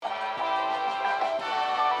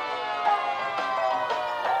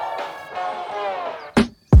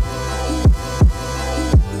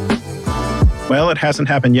Well, it hasn't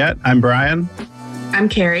happened yet. I'm Brian. I'm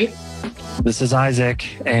Carrie. This is Isaac,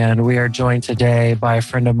 and we are joined today by a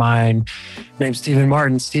friend of mine named Stephen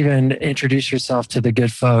Martin. Stephen, introduce yourself to the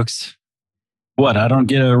good folks. What? I don't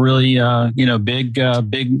get a really, big,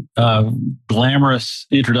 glamorous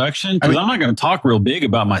introduction because I'm not going to talk real big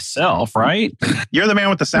about myself, right? You're the man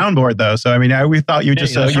with the soundboard, though. So, we thought you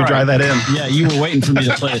just you drive that in. Yeah, you were waiting for me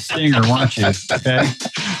to play a stinger, weren't you? Okay.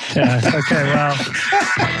 Yeah. Okay. Well.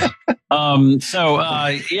 I'm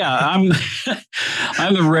I'm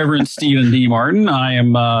the Reverend Stephen D. Martin. I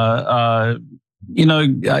am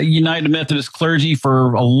United Methodist clergy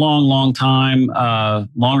for a long, long time,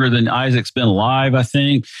 longer than Isaac's been alive, I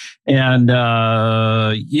think. And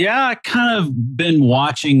I kind of been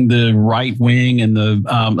watching the right wing and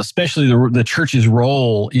especially the church's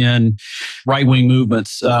role in right wing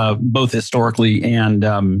movements, both historically and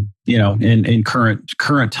in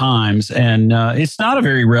current times. And it's not a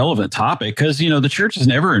very relevant topic because the church is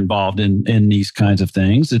never involved in these kinds of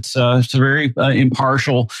things. It's a very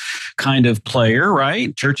impartial kind of player,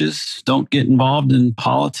 right? Churches don't get involved in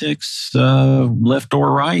politics, left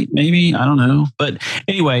or right, maybe. I don't know. But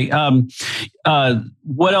anyway,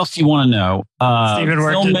 what else do you want to know? Stephen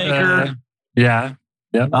filmmaker. Yeah.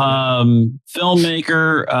 Yep.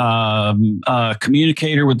 Filmmaker,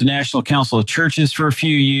 communicator with the National Council of Churches for a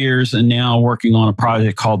few years, and now working on a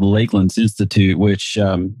project called the Lakelands Institute, which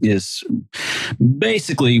is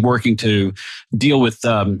basically working to deal with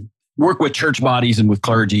work with church bodies and with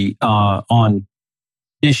clergy on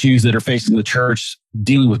issues that are facing the church,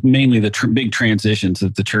 dealing with mainly the big transitions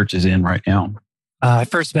that the church is in right now. I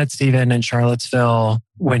first met Stephen in Charlottesville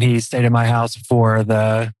when he stayed at my house for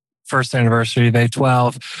the first anniversary of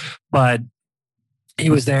A12, but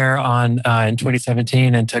he was there in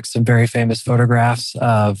 2017 and took some very famous photographs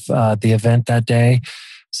of the event that day.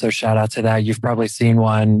 So shout out to that. You've probably seen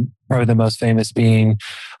one, probably the most famous being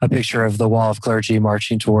a picture of the wall of clergy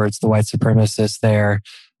marching towards the white supremacists there.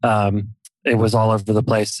 It was all over the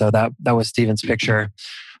place. So that was Stephen's picture.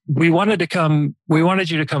 We wanted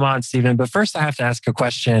you to come on, Stephen, but first I have to ask a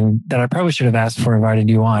question that I probably should have asked before inviting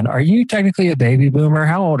you on. Are you technically a baby boomer?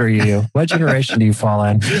 How old are you? What generation do you fall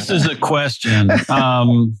in? This is a question.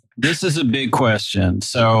 This is a big question.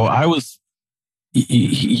 So I was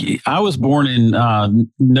born in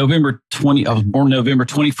November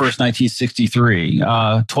 21st, 1963.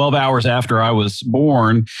 12 hours after I was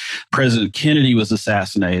born, President Kennedy was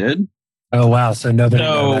assassinated. Oh, wow. So nobody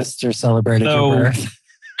noticed or celebrated your birth.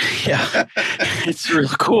 Yeah, it's really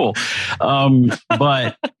cool.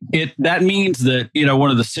 But that means that, one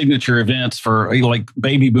of the signature events for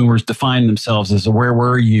baby boomers define themselves as where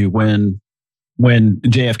were you when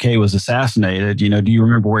JFK was assassinated? Do you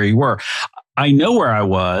remember where you were? I know where I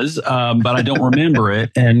was, but I don't remember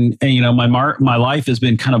it. And my life has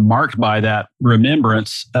been kind of marked by that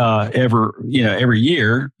remembrance every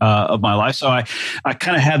year of my life. So I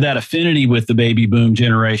kind of have that affinity with the baby boom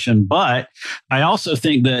generation. But I also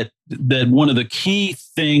think that one of the key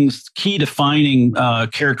defining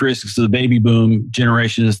characteristics of the baby boom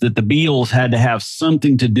generation is that the Beatles had to have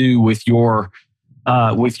something to do with your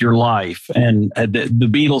life, and the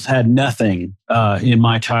Beatles had nothing in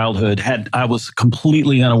my childhood. I was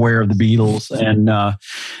completely unaware of the Beatles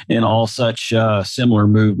and all such similar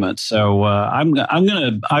movements. So I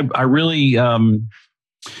really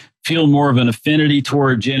feel more of an affinity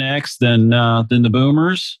toward Gen X than the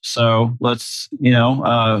Boomers. So let's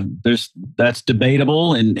that's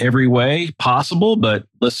debatable in every way possible, but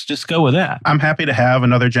let's just go with that. I'm happy to have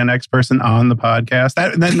another Gen X person on the podcast.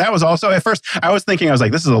 That was also at first I was thinking,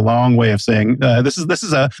 this is a long way of saying this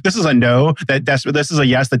is a no this is a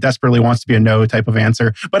yes that desperately wants to be a no type of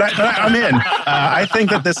answer. But I'm in. I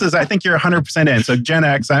think you're 100% in. So Gen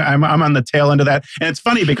X, I'm on the tail end of that, and it's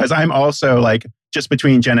funny because I'm also just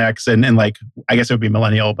between Gen X and I guess it would be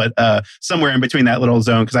millennial, but somewhere in between that little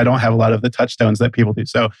zone because I don't have a lot of the touchstones that people do.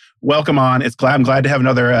 So welcome on. I'm glad to have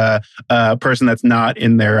another person that's not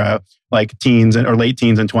in their teens or late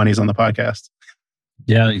teens and 20s on the podcast.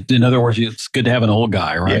 Yeah. In other words, it's good to have an old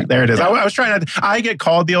guy, right? Yeah, there it is. I was trying to. I get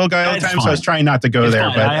called the old guy all the time, so I was trying not to go there.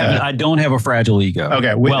 Fine. But I don't have a fragile ego.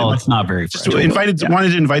 Okay. It's not very fragile.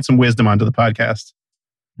 Wanted to invite some wisdom onto the podcast.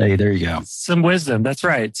 Hey, there you go. Some wisdom. That's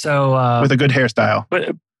right. So with a good hairstyle.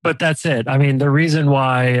 But that's it. I mean, the reason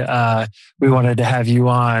why we wanted to have you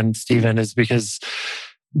on, Stephen, is because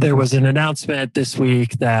there was an announcement this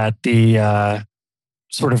week that the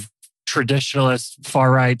sort of traditionalist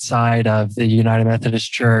far-right side of the United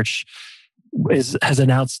Methodist Church has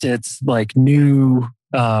announced its new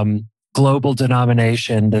global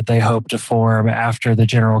denomination that they hope to form after the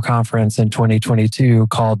General Conference in 2022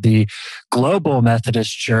 called the Global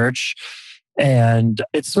Methodist Church. And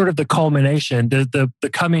it's sort of the culmination, the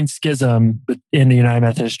coming schism in the United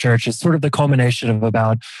Methodist Church is sort of the culmination of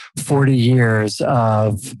about 40 years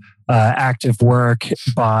of active work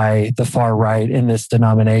by the far right in this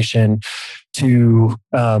denomination to,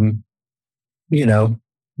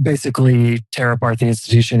 basically tear apart the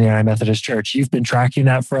institution of the United Methodist Church. You've been tracking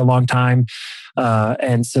that for a long time.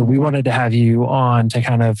 And so we wanted to have you on to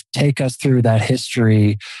kind of take us through that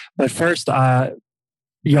history. But first,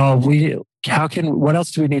 y'all, what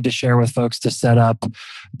else do we need to share with folks to set up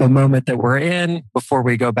the moment that we're in before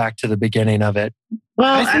we go back to the beginning of it?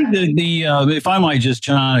 Well, I think if I might just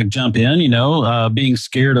jump in, being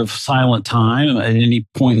scared of silent time at any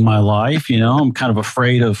point in my life, I'm kind of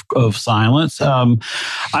afraid of silence.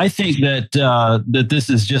 I think that this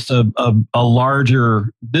is just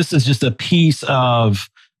this is just a piece of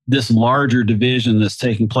this larger division that's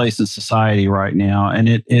taking place in society right now.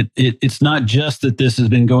 And it's not just that this has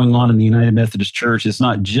been going on in the United Methodist Church. It's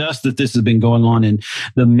not just that this has been going on in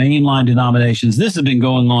the mainline denominations. This has been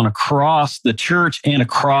going on across the church and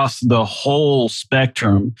across the whole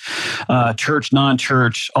spectrum, church,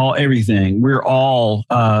 non-church, everything. We're all,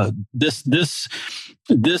 this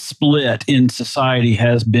split in society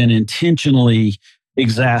has been intentionally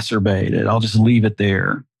exacerbated. I'll just leave it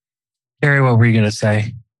there. Carrie, what were you going to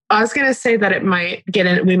say? I was going to say that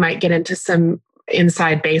we might get into some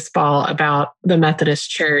inside baseball about the Methodist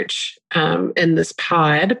Church in this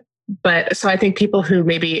pod. But so I think people who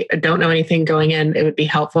maybe don't know anything going in, it would be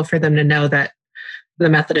helpful for them to know that the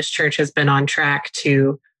Methodist Church has been on track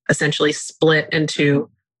to essentially split into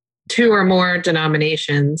 2 or more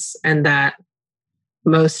denominations, and that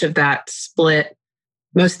most of that split,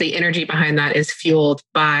 most of the energy behind that is fueled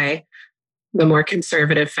by the more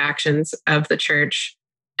conservative factions of the church.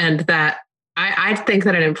 And that I think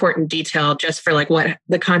that an important detail, just for what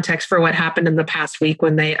the context for what happened in the past week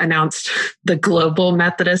when they announced the Global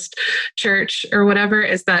Methodist Church or whatever,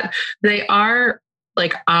 is that they are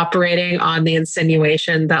operating on the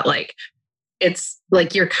insinuation that it's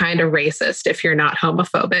you're kind of racist if you're not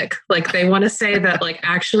homophobic. They want to say that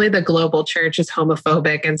actually the global church is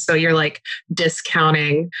homophobic. And so you're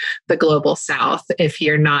discounting the global South if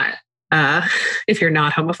you're not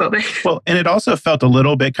homophobic. Well, and it also felt a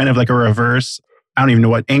little bit kind of like a reverse, I don't even know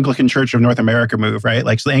what, Anglican Church of North America move, right?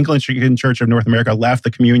 So the Anglican Church of North America left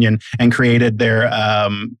the communion and created their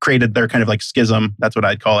kind of schism, that's what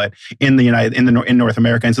I'd call it, in North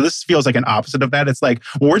America. And so this feels like an opposite of that. It's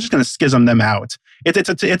we're just going to schism them out.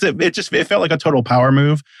 It felt like a total power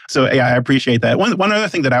move. So yeah, I appreciate that. One other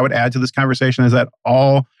thing that I would add to this conversation is that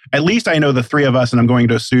at least I know the 3 of us, and I'm going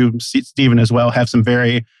to assume Stephen as well, have some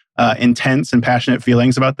very intense and passionate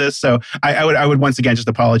feelings about this. So I would once again just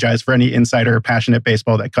apologize for any insider passionate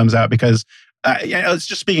baseball that comes out, because it's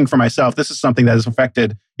just speaking for myself. This is something that has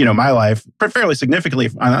affected my life fairly significantly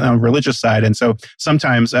on a religious side. And so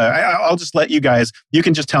sometimes I'll just let you guys. You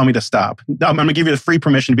can just tell me to stop. I'm going to give you the free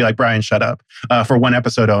permission to be like, Brian, shut up for 1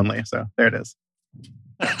 episode only. So there it is.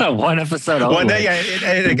 1 episode only. One day,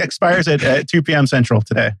 it expires at 2 p.m. Central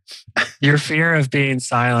today. Your fear of being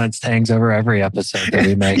silenced hangs over every episode that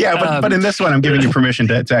we make. Yeah, but in this one, I'm giving you permission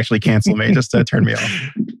to actually cancel me, just to turn me off.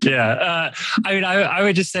 Yeah. I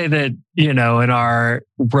would just say that, in our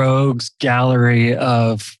rogues gallery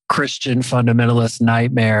of Christian fundamentalist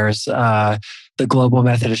nightmares, the Global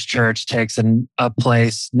Methodist Church takes a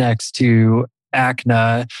place next to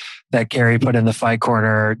ACNA that Carrie put in the fight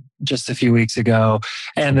corner just a few weeks ago,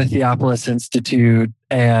 and the Theopolis Institute,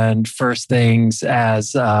 and First Things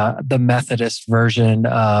as the Methodist version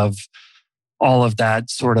of all of that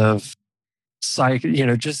sort of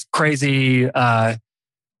just crazy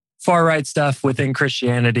far right stuff within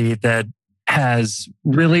Christianity that has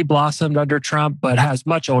really blossomed under Trump, but has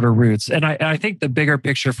much older roots. And I think the bigger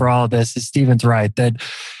picture for all of this is Stephen's right, that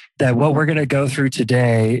what we're going to go through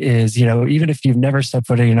today is, even if you've never stepped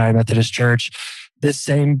foot in a United Methodist Church, this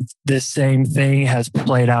same thing has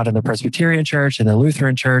played out in the Presbyterian Church, in the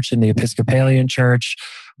Lutheran Church, in the Episcopalian Church.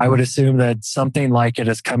 I would assume that something like it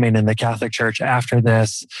is coming in the Catholic Church after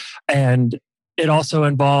this. And it also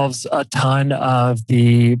involves a ton of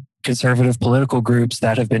the conservative political groups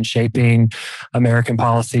that have been shaping American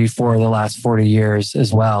policy for the last 40 years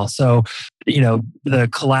as well. So, the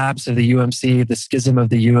collapse of the UMC, the schism of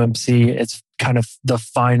the UMC, it's kind of the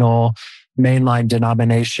final mainline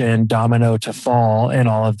denomination domino to fall in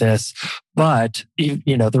all of this. But,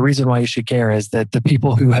 the reason why you should care is that the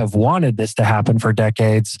people who have wanted this to happen for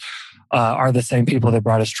decades are the same people that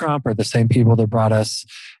brought us Trump, or the same people that brought us,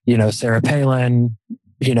 Sarah Palin.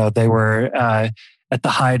 They were at the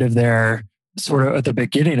height of their at the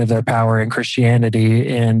beginning of their power in Christianity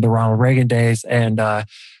in the Ronald Reagan days. And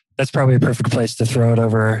that's probably a perfect place to throw it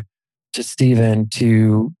over to Stephen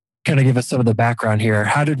to kind of give us some of the background here.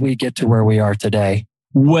 How did we get to where we are today?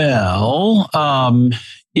 Well,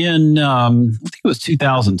 in I think it was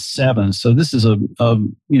 2007. So this is a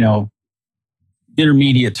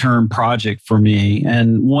intermediate term project for me,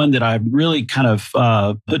 and one that I really kind of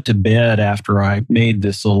put to bed after I made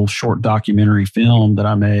this little short documentary film that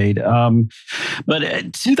I made. But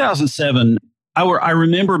in 2007, I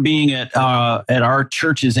remember being at our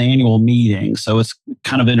church's annual meeting. So it's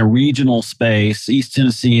kind of in a regional space, East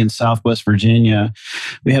Tennessee and Southwest Virginia.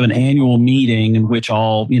 We have an annual meeting in which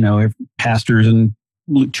all pastors and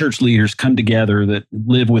church leaders come together that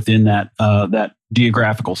live within that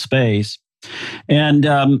geographical space. And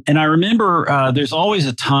I remember there's always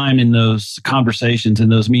a time in those conversations, in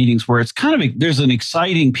those meetings, where it's kind of there's an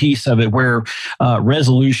exciting piece of it where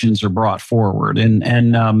resolutions are brought forward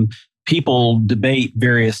and people debate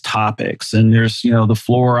various topics. And there's the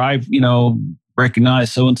floor. I've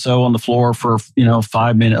recognized so and so on the floor for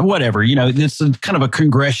 5 minutes, whatever. It's a kind of a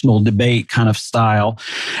congressional debate kind of style,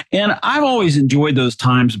 and I've always enjoyed those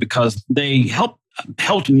times because they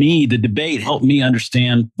the debate helped me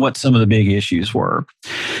understand what some of the big issues were.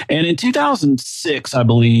 And in 2006, I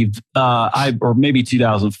believe, or maybe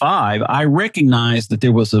 2005, I recognized that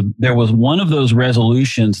there was one of those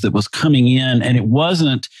resolutions that was coming in, and it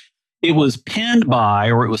was penned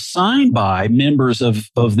by, or it was signed by members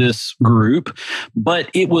of this group, but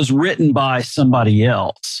it was written by somebody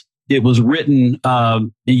else. It was written,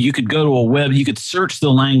 you could go to you could search the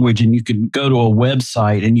language, and you could go to a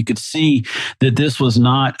website, and you could see that this was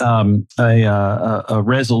not a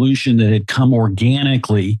resolution that had come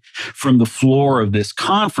organically from the floor of this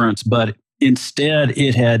conference, but instead,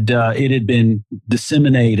 it had been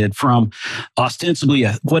disseminated from ostensibly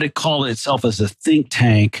what it called itself as a think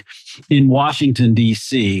tank in Washington,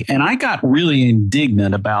 D.C. And I got really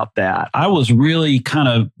indignant about that. I was really kind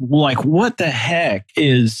of like, what the heck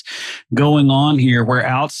is going on here where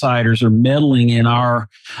outsiders are meddling in our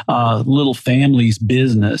little family's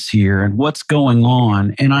business here, and what's going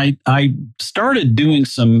on? And I started doing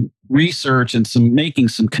some research and making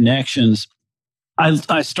some connections.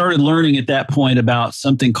 I started learning at that point about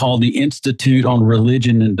something called the Institute on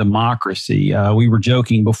Religion and Democracy. We were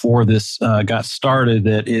joking before this got started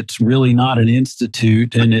that it's really not an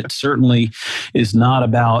institute, and it certainly is not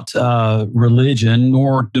about religion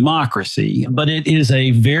or democracy. But it is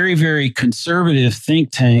a very, very conservative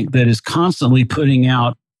think tank that is constantly putting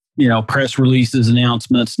out press releases,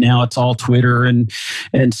 announcements. Now it's all Twitter and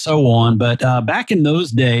so on. But back in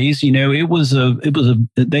those days, they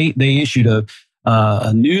issued a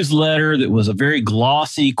newsletter that was a very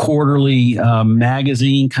glossy quarterly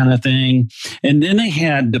magazine kind of thing. And then they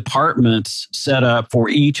had departments set up for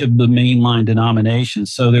each of the mainline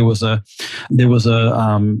denominations. So there was a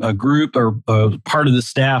group, or part of the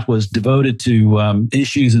staff was devoted to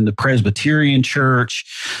issues in the Presbyterian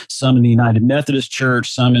Church, some in the United Methodist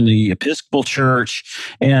Church, some in the Episcopal Church.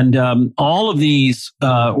 And all of these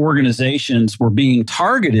organizations were being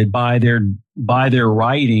targeted by their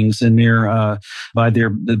writings and by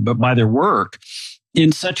their work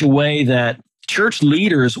in such a way that church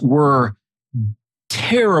leaders were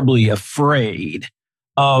terribly afraid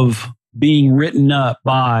of being written up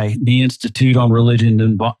by the Institute on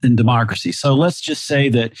Religion and Democracy. So let's just say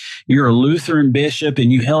that you're a Lutheran bishop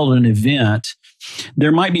and you held an event.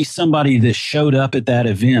 There might be somebody that showed up at that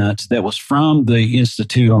event that was from the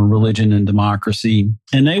Institute on Religion and Democracy,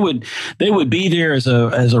 and they would be there as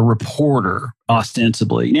a reporter,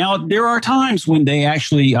 ostensibly. Now, there are times when they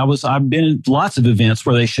actually, I've been at lots of events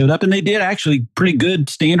where they showed up and they did actually pretty good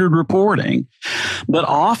standard reporting, but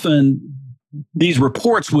often these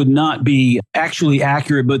reports would not be actually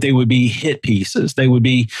accurate, but they would be hit pieces. They would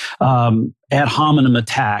be ad hominem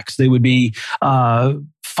attacks. They would be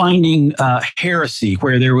finding heresy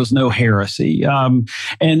where there was no heresy. And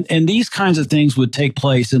these kinds of things would take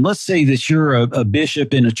place. And let's say that you're a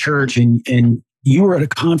bishop in a church and you were at a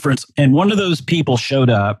conference and one of those people showed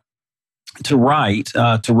up to write,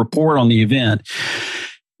 to report on the event.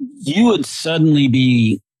 You would suddenly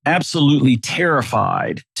be absolutely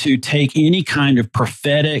terrified to take any kind of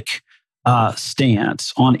prophetic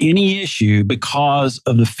stance on any issue because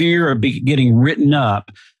of the fear of getting written up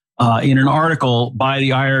in an article by the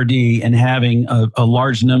IRD and having a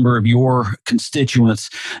large number of your constituents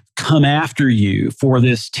come after you for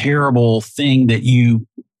this terrible thing that you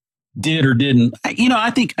did or didn't. I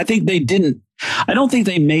think they didn't. I don't think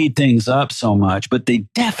they made things up so much, but they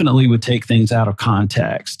definitely would take things out of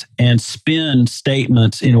context and spin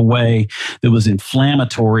statements in a way that was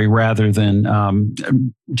inflammatory rather than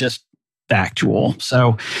just factual.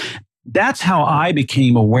 So that's how I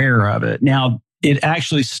became aware of it. Now, it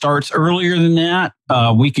actually starts earlier than that.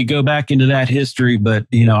 We could go back into that history, but,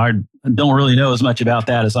 I don't really know as much about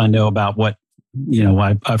that as I know about what,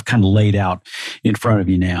 I've kind of laid out in front of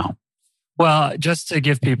you now. Well, just to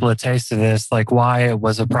give people a taste of this, like why it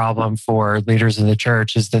was a problem for leaders in the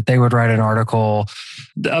church is that they would write an article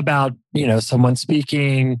about, someone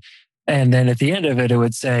speaking. And then at the end of it, it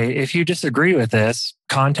would say, if you disagree with this,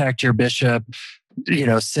 contact your bishop,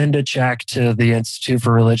 send a check to the Institute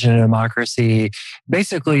for Religion and Democracy.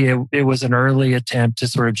 Basically, it was an early attempt to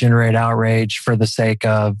sort of generate outrage for the sake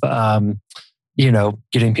of,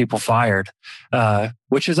 getting people fired,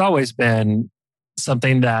 which has always been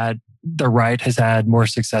something that the right has had more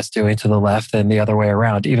success doing to the left than the other way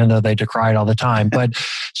around, even though they decry it all the time. But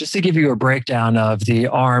just to give you a breakdown of the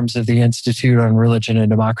arms of the Institute on Religion and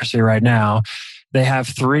Democracy right now, they have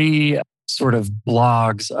 3 sort of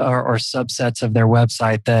blogs or subsets of their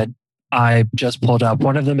website that I just pulled up.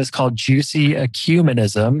 One of them is called Juicy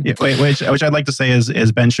Ecumenism. Yeah, which I'd like to say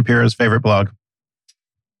is Ben Shapiro's favorite blog.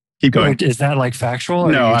 Keep going. Is that like factual?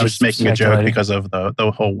 No, I was just making a joke because of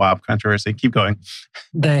the whole WAP controversy. Keep going.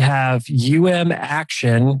 They have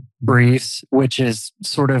Action briefs, which is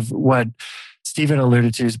sort of what Stephen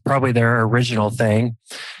alluded to, is probably their original thing.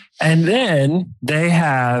 And then they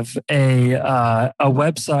have a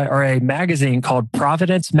website or a magazine called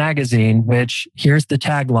Providence Magazine, which, here's the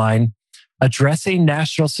tagline: addressing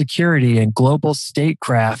national security and global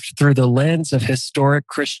statecraft through the lens of historic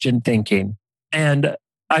Christian thinking. And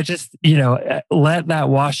I just, let that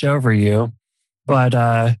wash over you. But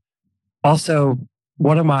also,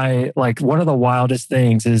 one of the wildest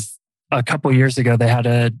things is a couple years ago, they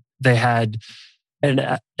had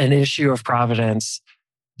an issue of Providence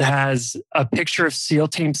that has a picture of SEAL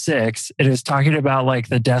Team 6. It is talking about like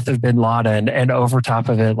the death of bin Laden, and over top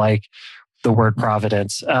of it, like the word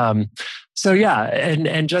Providence. So yeah,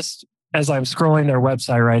 and just as I'm scrolling their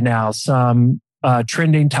website right now, some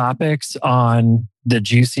trending topics on the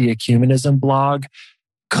Juicy Ecumenism blog: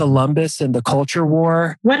 Columbus and the Culture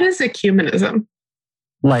War. What is ecumenism?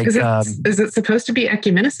 Like, is it supposed to be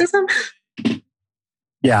ecumenicism?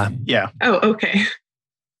 Yeah. Oh, okay.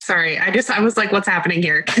 Sorry, I was like, what's happening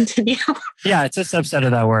here? Continue. Yeah, it's a subset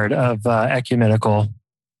of that word, of ecumenical.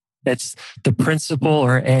 It's the principle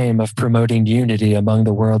or aim of promoting unity among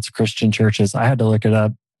the world's Christian churches. I had to look it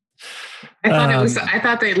up. I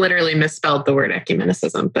thought they literally misspelled the word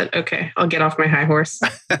ecumenicism, but okay, I'll get off my high horse.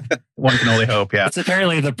 One can only hope, yeah. It's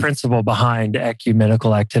apparently the principle behind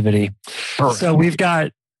ecumenical activity. So we've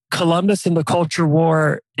got Columbus and the Culture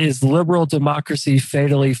War. Is liberal democracy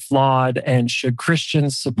fatally flawed, and should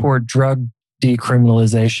Christians support drug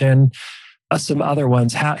decriminalization? Some other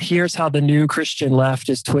ones. Here's how the new Christian left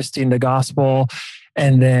is twisting the gospel.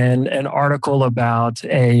 And then an article about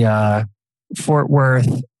a Fort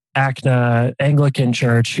Worth ACNA Anglican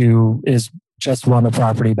church who is just won a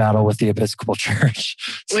property battle with the Episcopal Church.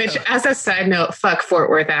 Which, as a side note, fuck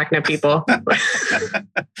Fort Worth ACNA people. There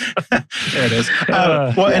it is.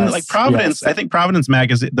 And like Providence, yes. I think Providence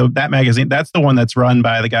magazine, that magazine, that's the one that's run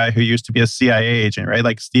by the guy who used to be a CIA agent, right?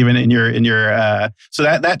 Like Stephen in your so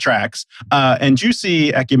that tracks. And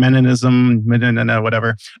Juicy Ecumenism,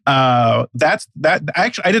 whatever. That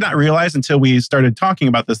actually, I did not realize until we started talking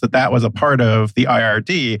about this that was a part of the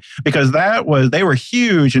IRD, because they were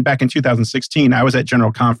huge. And back in 2016, I was at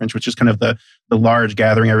General Conference, which is kind of the large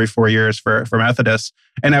gathering every 4 years for Methodists.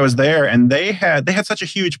 And I was there, and they had such a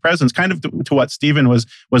huge presence, kind of to what Stephen was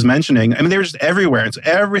mentioning. I mean, they were just everywhere. It's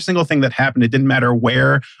every single thing that happened. It didn't matter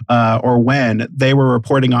where or when they were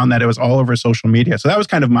reporting on that. It was all over social media. So that was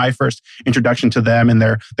kind of my first introduction to them and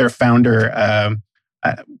their founder.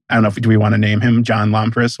 I don't know do we want to name him John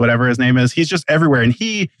Lompris, whatever his name is. He's just everywhere. And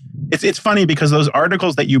it's funny because those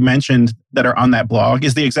articles that you mentioned that are on that blog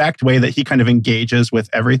is the exact way that he kind of engages with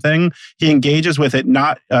everything. He engages with it,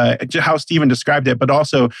 not how Stephen described it, but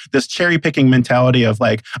also this cherry picking mentality of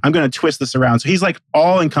like, I'm going to twist this around. So he's like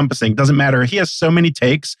all encompassing. Doesn't matter. He has so many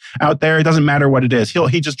takes out there. It doesn't matter what it is.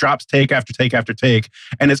 He just drops take after take after take.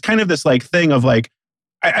 And it's kind of this like thing of like,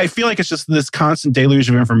 I feel like it's just this constant deluge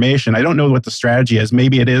of information. I don't know what the strategy is.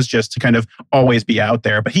 Maybe it is just to kind of always be out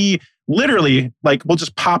there. But he literally like will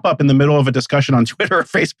just pop up in the middle of a discussion on Twitter or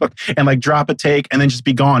Facebook and like drop a take and then just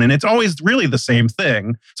be gone. And it's always really the same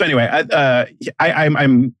thing. So anyway,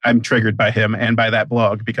 I'm triggered by him and by that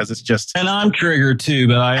blog because it's just. And I'm triggered too,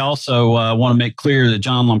 but I also want to make clear that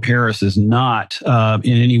John Lompris is not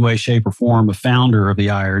in any way, shape, or form a founder of the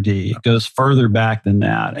IRD. It goes further back than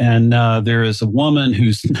that. And there is a woman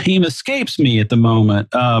whose name escapes me at the moment.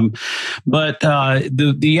 But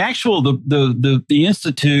the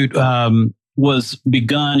Institute was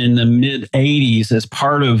begun in the mid 80s as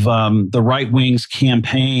part of the right wing's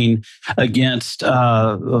campaign against,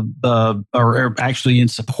 or actually in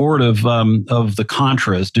support of the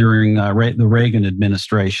Contras during the Reagan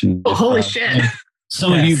administration. Oh, holy shit.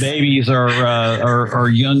 Some of you babies are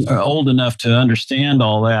young, old enough to understand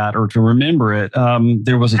all that or to remember it.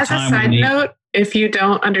 There was a As time. As a side note, if you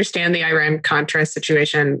don't understand the Iran-Contra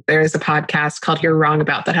situation, there is a podcast called You're Wrong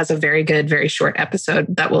About that has a very good, very short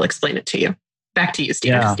episode that will explain it to you. Back to you,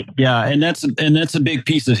 Steve. Yeah, and that's a big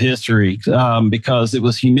piece of history because it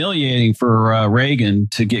was humiliating for Reagan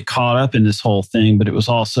to get caught up in this whole thing, but it was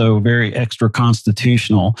also very extra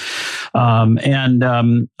constitutional. When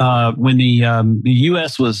the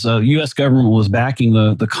U.S. government was backing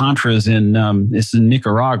the Contras it's in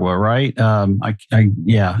Nicaragua, right?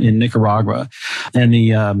 In Nicaragua, and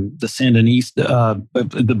the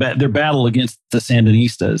Sandinista, their battle against the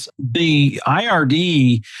Sandinistas, the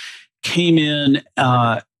IRD came in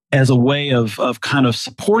as a way of kind of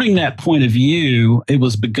supporting that point of view. It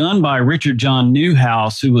was begun by Richard John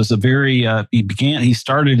Newhouse, who was he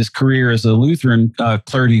started his career as a Lutheran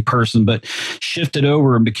clergy person, but shifted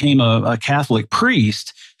over and became a Catholic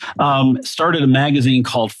priest. Started a magazine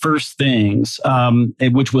called First Things,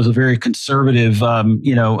 which was a very conservative, kind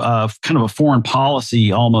of a foreign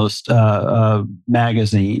policy almost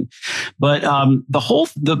magazine. But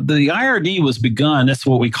the IRD was begun. That's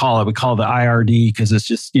what we call it. We call it the IRD because it's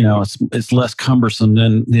just it's less cumbersome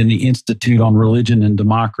than the Institute on Religion and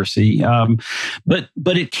Democracy. But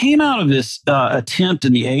it came out of this attempt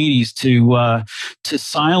in the 80s to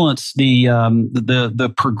silence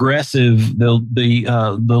the progressive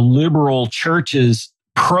the liberal church's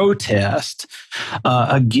protest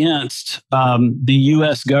against the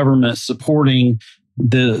U.S. government supporting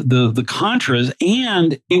the Contras,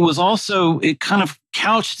 and it kind of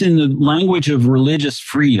couched in the language of religious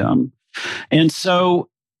freedom. And so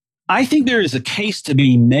I think there is a case to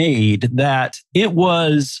be made that it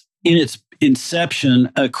was in its inception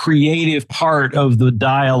a creative part of the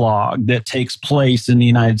dialogue that takes place in the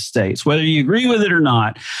United States. Whether you agree with it or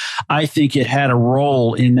not, I think it had a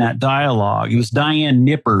role in that dialogue. It was Diane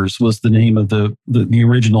Nippers was the name of the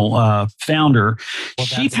original founder. Well,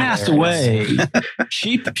 she passed away.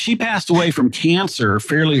 She passed away from cancer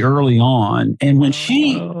fairly early on, and when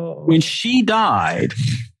she died,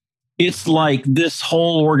 it's like this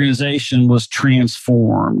whole organization was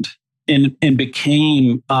transformed and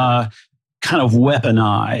became kind of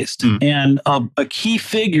weaponized. And a key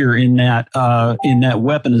figure in that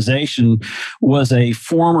weaponization was a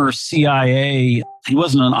former CIA. He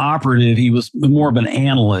wasn't an operative. He was more of an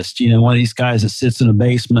analyst, one of these guys that sits in a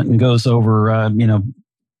basement and goes over,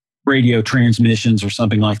 radio transmissions or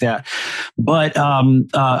something like that. But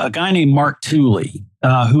a guy named Mark Tooley,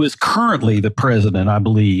 who is currently the president, I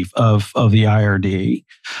believe, of the IRD.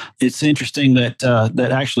 It's interesting that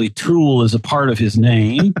actually Tool is a part of his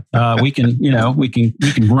name. We can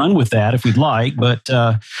run with that if we'd like, but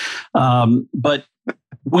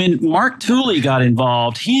when Mark Tooley got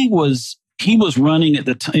involved, he was running at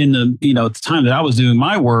the time that I was doing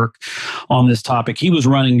my work on this topic. He was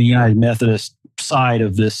running the United Methodist side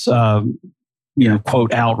of this,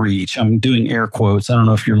 quote, outreach. I'm doing air quotes. I don't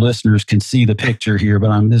know if your listeners can see the picture here, but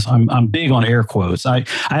I'm big on air quotes. I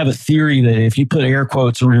have a theory that if you put air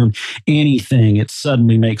quotes around anything, it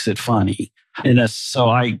suddenly makes it funny. And that's so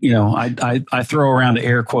I throw around the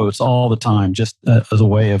air quotes all the time, just as a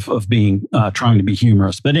way of being trying to be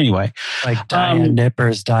humorous. But anyway, like Diane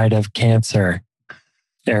Nippers died of cancer.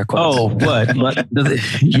 Air quotes. Oh, what?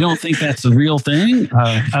 You don't think that's a real thing?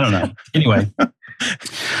 I don't know. Anyway,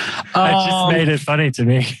 I just made it funny to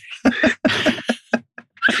me.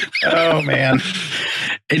 Oh man.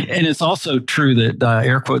 And it's also true that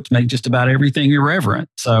air quotes make just about everything irreverent.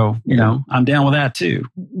 So, I'm down with that too.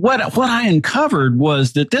 What I uncovered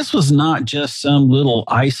was that this was not just some little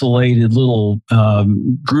isolated little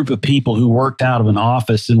group of people who worked out of an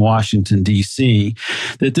office in Washington, D.C.,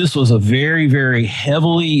 that this was a very, very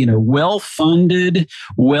heavily, well-funded,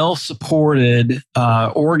 well-supported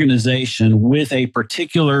organization with a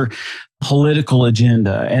particular political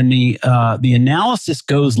agenda. And the analysis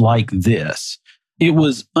goes like this. It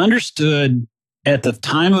was understood at the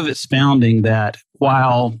time of its founding that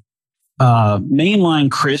while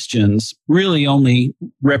mainline Christians really only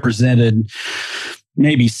represented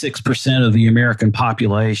maybe 6% of the American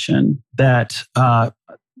population, that a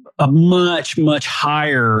much, much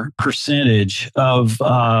higher percentage of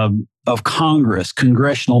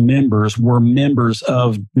congressional members were members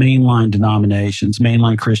of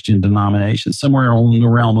mainline Christian denominations, somewhere in the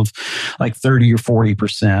realm of like 30 or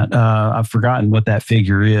 40%. I've forgotten what that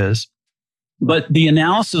figure is. But the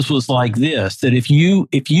analysis was like this: that if you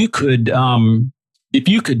could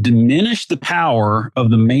diminish the power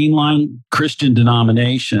of the mainline Christian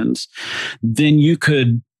denominations, then you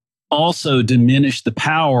could also diminish the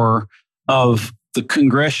power of the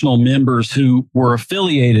congressional members who were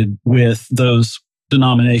affiliated with those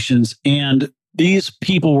denominations. And these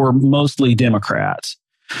people were mostly Democrats.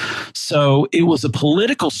 So it was a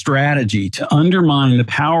political strategy to undermine the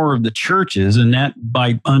power of the churches, and that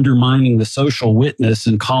by undermining the social witness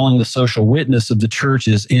and calling the social witness of the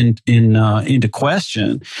churches into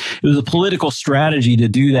question. It was a political strategy to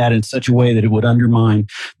do that in such a way that it would undermine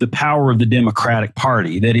the power of the Democratic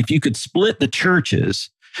Party. That if you could split the churches,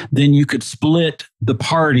 then you could split the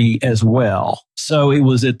party as well. So it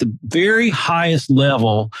was at the very highest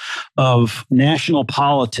level of national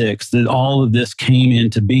politics that all of this came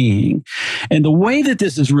into being. And the way that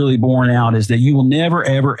this is really borne out is that you will never,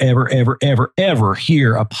 ever, ever, ever, ever, ever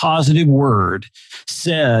hear a positive word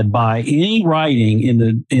said by any writing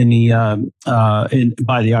by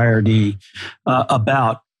the IRD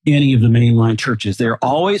about any of the mainline churches. They're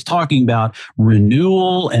always talking about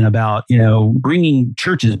renewal and about, bringing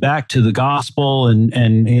churches back to the gospel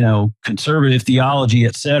and conservative theology,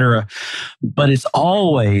 et cetera. But it's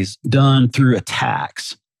always done through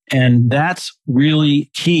attacks. And that's really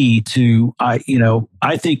key to, I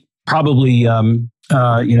think probably,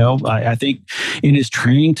 I think in his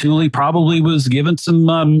training, Tooley probably was given some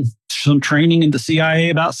training in the CIA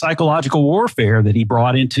about psychological warfare that he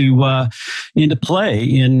brought into play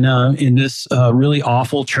in this really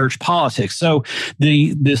awful church politics. So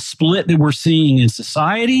the split that we're seeing in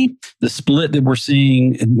society, the split that we're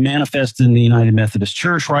seeing manifest in the United Methodist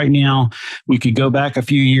Church right now, we could go back a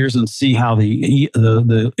few years and see how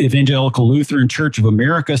the Evangelical Lutheran Church of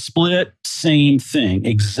America split. Same thing,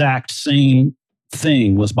 exact same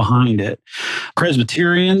thing was behind it.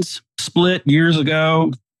 Presbyterians split years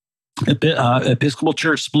ago. Episcopal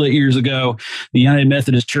Church split years ago. The United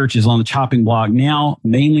Methodist Church is on the chopping block now,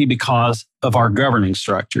 mainly because of our governing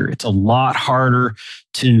structure. It's a lot harder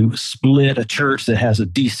to split a church that has a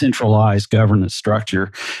decentralized governance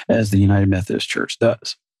structure as the United Methodist Church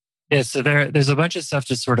does. Yeah, so there's a bunch of stuff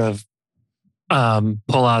to sort of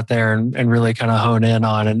pull out there and really kind of hone in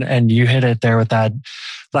on. And you hit it there with that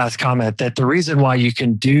last comment, that the reason why you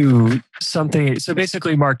can do something, so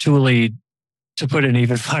basically Mark Tooley, to put an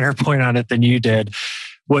even finer point on it than you did,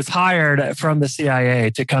 was hired from the CIA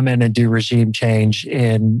to come in and do regime change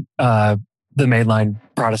in the mainline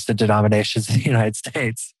Protestant denominations in the United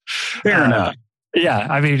States. Fair enough. Yeah,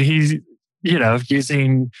 I mean, he's,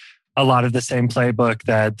 using a lot of the same playbook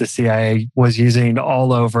that the CIA was using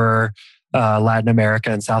all over Latin America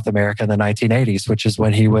and South America in the 1980s, which is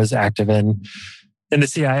when he was active in the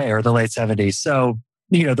CIA, or the late 70s. So,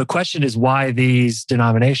 the question is why these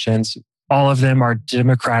denominations, all of them are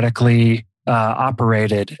democratically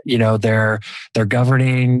operated. Their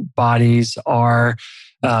governing bodies are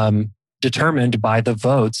determined by the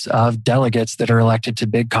votes of delegates that are elected to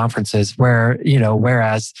big conferences,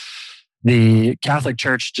 whereas the Catholic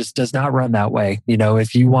Church just does not run that way.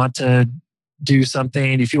 If you want to do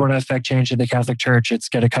something, if you want to affect change in the Catholic Church, it's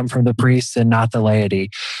going to come from the priests and not the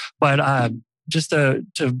laity. But just to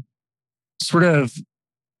sort of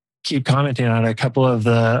keep commenting on a couple of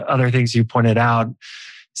the other things you pointed out,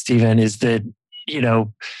 Stephen, is that,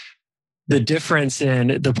 the difference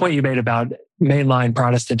in the point you made about mainline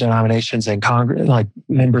Protestant denominations and Congress, like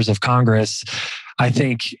members of Congress, I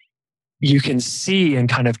think you can see and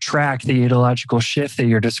kind of track the ideological shift that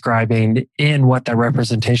you're describing in what that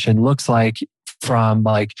representation looks like from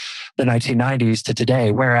like the 1990s to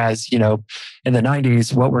today. Whereas, in the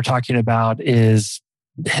 90s, what we're talking about is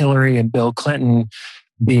Hillary and Bill Clinton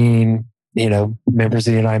being, members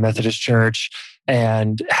of the United Methodist Church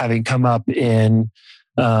and having come up in,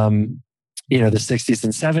 the 60s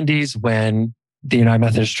and 70s when the United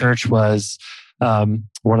Methodist Church was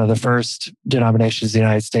one of the first denominations in the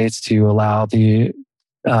United States to allow the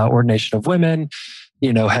ordination of women,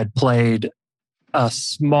 had played a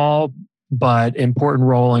small but important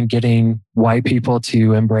role in getting white people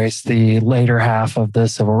to embrace the later half of the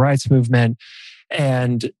civil rights movement.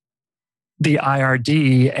 And the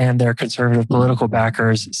IRD and their conservative political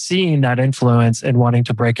backers seeing that influence and wanting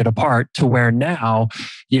to break it apart, to where now,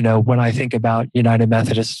 when I think about United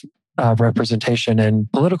Methodist representation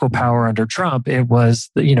and political power under Trump, it was,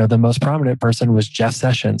 the most prominent person was Jeff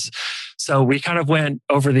Sessions. So we kind of went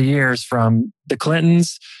over the years from the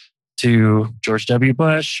Clintons to George W.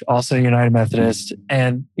 Bush, also United Methodist,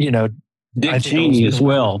 and, Dick Cheney as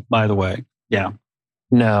well, by the way. Yeah.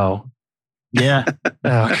 No. Yeah.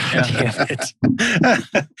 Oh, God damn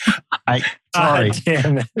it. Sorry.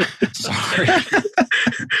 Damn it. Sorry.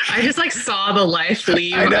 I just saw the life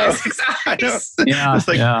leave Isaac's eyes. Yeah, it's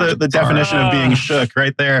the definition of being shook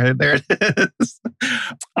right there. There it is.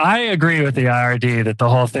 I agree with the IRD that the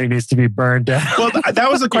whole thing needs to be burned down. Well,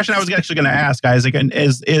 that was the question I was actually going to ask, Isaac. And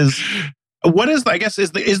is what is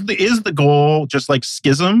the goal just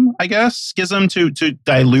schism? I guess schism to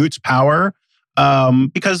dilute power,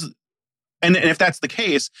 because. And if that's the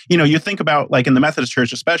case, you think about in the Methodist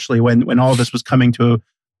Church, especially when all of this was coming to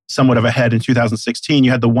somewhat of a head in 2016, you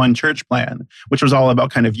had the one church plan, which was all about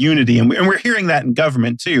kind of unity. And we're hearing that in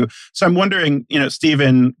government too. So I'm wondering,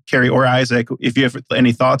 Stephen, Carrie, or Isaac, if you have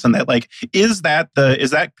any thoughts on that, is that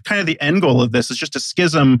kind of the end goal of this, is just to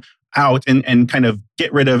schism out and kind of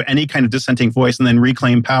get rid of any kind of dissenting voice and then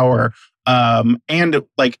reclaim power? And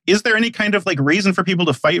is there any kind of reason for people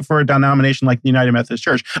to fight for a denomination like the United Methodist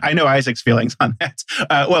Church? I know Isaac's feelings on that.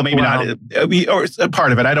 Not, or a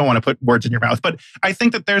part of it. I don't want to put words in your mouth, but I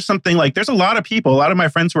think that there's something there's a lot of people, a lot of my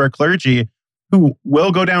friends who are clergy who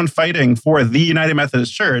will go down fighting for the United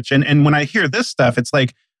Methodist Church. And when I hear this stuff, it's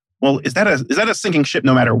well, is that a sinking ship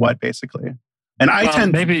no matter what, basically?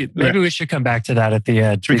 And maybe we should come back to that at the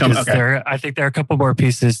end. I think there are a couple more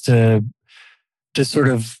pieces to sort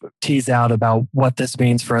of tease out about what this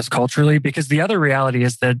means for us culturally, because the other reality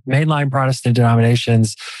is that mainline Protestant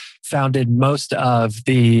denominations founded most of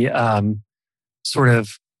the sort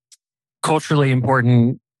of culturally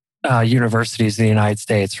important universities in the United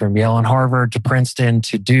States, from Yale and Harvard to Princeton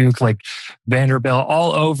to Duke, Vanderbilt,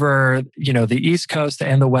 all over, the East Coast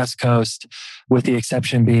and the West Coast, with the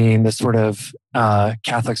exception being the sort of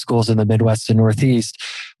Catholic schools in the Midwest and Northeast.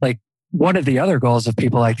 One of the other goals of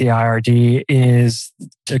people like the IRD is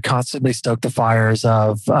to constantly stoke the fires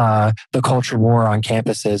of the culture war on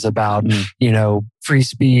campuses about, free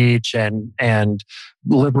speech and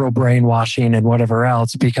liberal brainwashing and whatever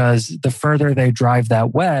else, because the further they drive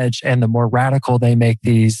that wedge and the more radical they make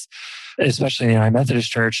these, especially in the United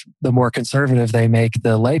Methodist Church, the more conservative they make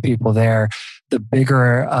the lay people there, the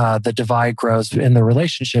bigger the divide grows in the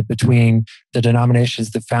relationship between the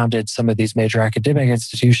denominations that founded some of these major academic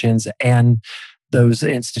institutions and those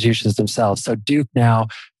institutions themselves. So Duke, now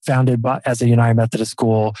founded as a United Methodist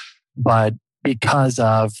school, but because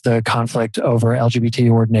of the conflict over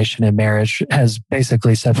LGBT ordination and marriage, has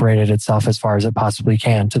basically separated itself as far as it possibly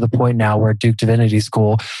can, to the point now where Duke Divinity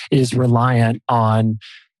School is reliant on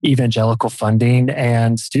evangelical funding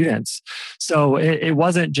and students. So it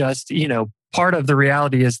wasn't just, part of the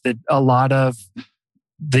reality is that a lot of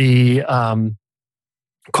the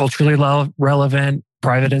culturally relevant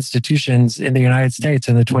private institutions in the United States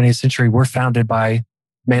in the 20th century were founded by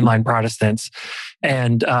mainline Protestants.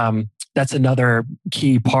 And that's another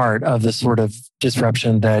key part of the sort of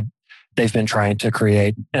disruption that they've been trying to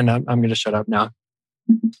create. And I'm going to shut up now.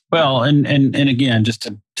 Well, and again, just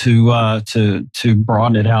to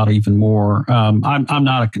broaden it out even more, I'm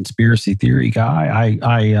not a conspiracy theory guy.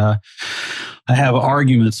 I have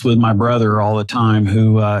arguments with my brother all the time,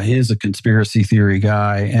 who is a conspiracy theory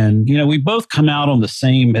guy, and we both come out at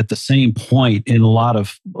the same point in a lot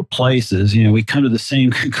of places. We come to the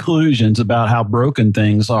same conclusions about how broken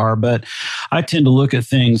things are, but I tend to look at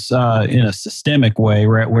things in a systemic way,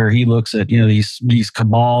 right, where he looks at these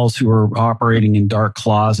cabals who are operating in dark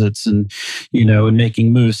closets and and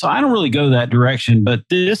making moves. So I don't really go that direction, but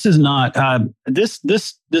this is not this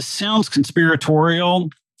sounds conspiratorial.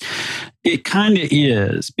 It kind of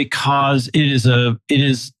is, because the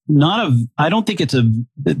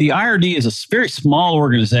IRD is a very small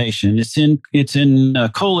organization. It's in a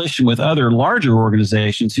coalition with other larger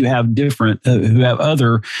organizations who have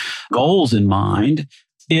other goals in mind.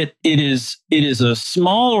 It is a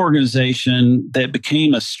small organization that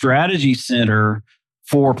became a strategy center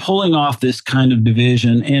for pulling off this kind of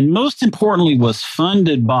division, and most importantly was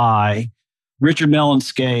funded by Richard Mellon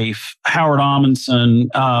Scaife, Howard Amundsen,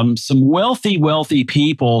 some wealthy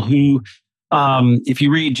people who, if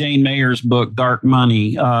you read Jane Mayer's book, Dark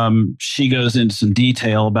Money, she goes into some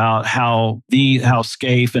detail about how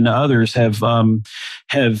Scaife and others have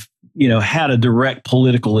had a direct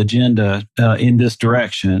political agenda in this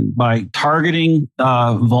direction by targeting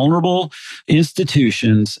vulnerable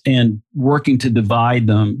institutions and working to divide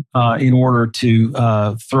them in order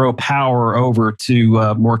to throw power over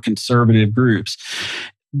to more conservative groups.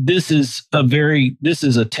 this is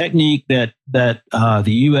a technique that the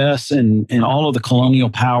U.S. and all of the colonial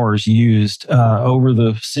powers used over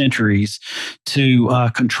the centuries to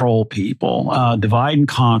control people, divide and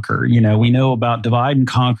conquer. We know about divide and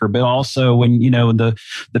conquer, but also when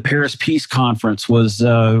the Paris Peace Conference was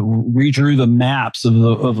redrew the maps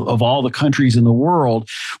of all the countries in the world.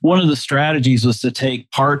 One of the strategies was to take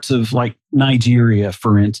parts of like Nigeria,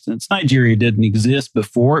 for instance. Nigeria didn't exist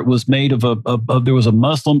before. It was made of there was a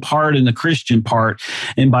Muslim part and a Christian part.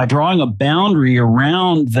 And by drawing a boundary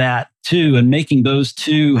around that two and making those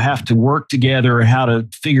two have to work together and how to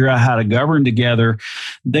figure out how to govern together,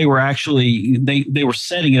 they were actually, they were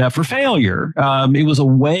setting it up for failure. It was a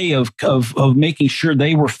way of making sure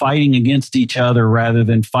they were fighting against each other rather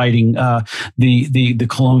than fighting the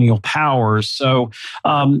colonial powers. So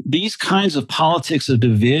these kinds of politics of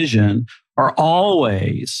division are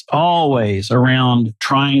always around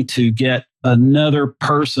trying to get another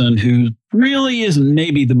person who really isn't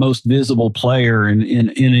maybe the most visible player in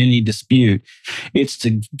any dispute. It's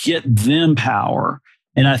to get them power.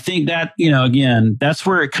 And I think that, again, that's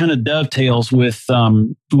where it kind of dovetails with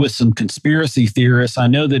some conspiracy theorists. I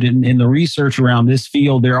know that in the research around this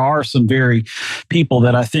field, there are some very people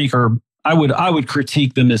that I think are, I would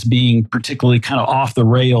critique them as being particularly kind of off the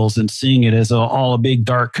rails and seeing it as all a big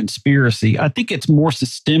dark conspiracy. I think it's more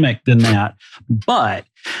systemic than that. But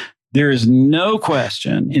there is no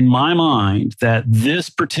question in my mind that this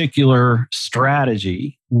particular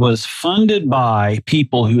strategy was funded by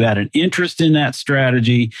people who had an interest in that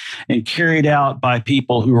strategy and carried out by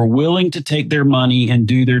people who are willing to take their money and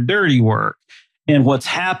do their dirty work. And what's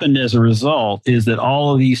happened as a result is that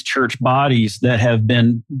all of these church bodies that have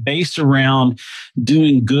been based around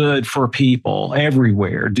doing good for people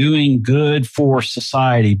everywhere, doing good for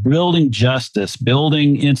society, building justice,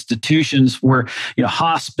 building institutions where,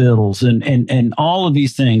 hospitals and all of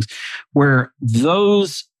these things, where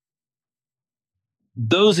those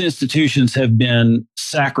institutions have been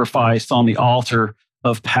sacrificed on the altar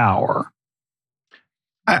of power.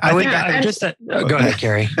 Go ahead,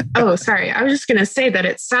 Carrie. Oh, sorry. I was just going to say that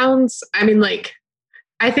it sounds,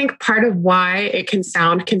 I think part of why it can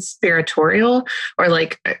sound conspiratorial or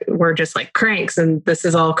like we're just like cranks and this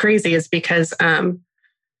is all crazy is because,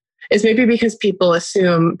 is maybe because people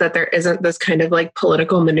assume that there isn't this kind of like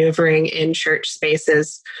political maneuvering in church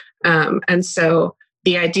spaces. And so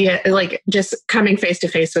the idea, like just coming face to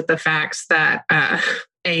face with the facts that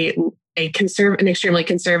an extremely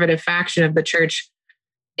conservative faction of the church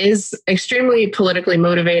is extremely politically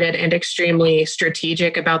motivated and extremely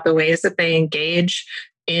strategic about the ways that they engage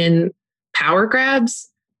in power grabs.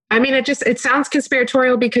 I mean, it sounds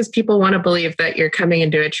conspiratorial because people want to believe that you're coming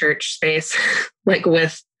into a church space like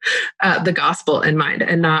with the gospel in mind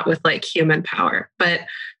and not with like human power. But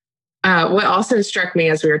what also struck me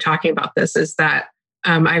as we were talking about this is that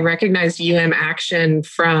I recognized Action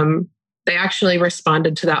from, they actually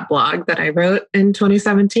responded to that blog that I wrote in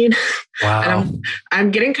 2017. Wow. And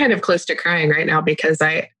I'm getting kind of close to crying right now because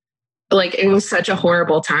it was such a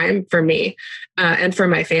horrible time for me and for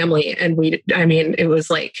my family. And it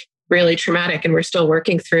was like really traumatic and we're still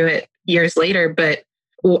working through it years later. But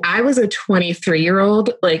I was a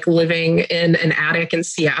 23-year-old, like living in an attic in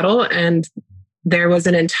Seattle, and there was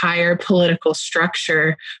an entire political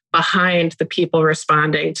structure behind the people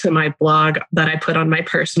responding to my blog that I put on my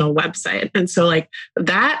personal website. And so like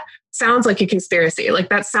that sounds like a conspiracy. Like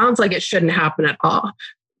that sounds like it shouldn't happen at all.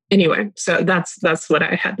 Anyway, so that's what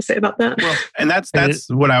I had to say about that. Well, and that's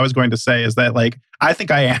what I was going to say is that like, I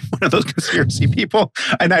think I am one of those conspiracy people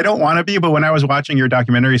and I don't want to be. But when I was watching your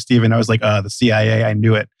documentary, Stephen, I was like, the CIA, I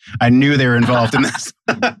knew it. I knew they were involved in this.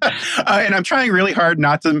 And I'm trying really hard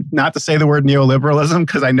not to say the word neoliberalism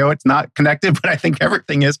because I know it's not connected, but I think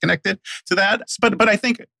everything is connected to that. But I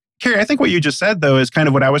think, Carrie, I think what you just said, though, is kind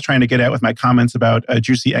of what I was trying to get at with my comments about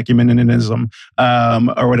juicy ecumenism,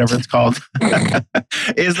 or whatever it's called.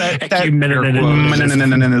 Is that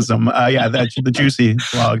ecumenism? The juicy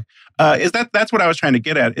blog. That's what I was trying to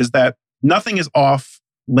get at, is that nothing is off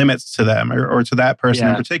limits to them or to that person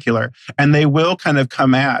in particular. And they will kind of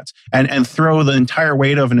come at and throw the entire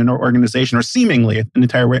weight of an organization, or seemingly an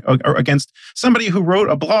entire weight, or against somebody who wrote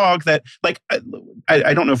a blog that, like,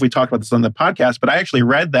 I don't know if we talked about this on the podcast, but I actually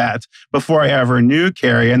read that before I ever knew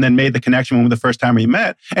Carrie and then made the connection when the first time we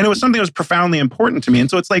met. And it was something that was profoundly important to me. And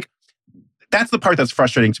so it's like, that's the part that's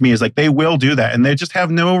frustrating to me, is like they will do that and they just have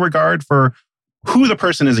no regard for who the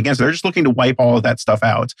person is against. They're just looking to wipe all of that stuff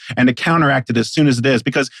out and to counteract it as soon as it is.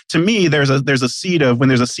 Because to me, there's a seed of, when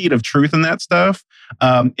there's a seed of truth in that stuff,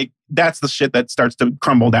 that's the shit that starts to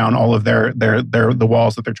crumble down all of the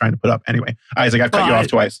walls that they're trying to put up. Anyway, Isaac, I've cut you off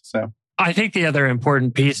twice. So I think the other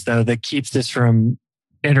important piece, though, that keeps this from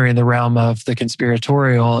entering the realm of the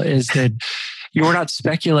conspiratorial is that you're not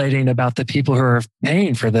speculating about the people who are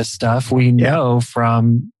paying for this stuff. We know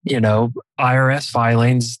from, IRS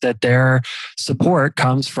filings that their support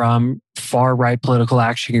comes from far-right political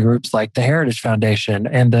action groups like the Heritage Foundation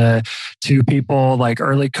and the two people like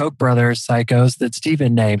early Koch brothers psychos that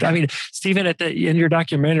Stephen named. I mean, Stephen, in your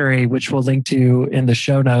documentary, which we'll link to in the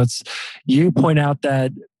show notes, you point out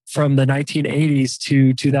that from the 1980s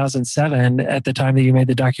to 2007, at the time that you made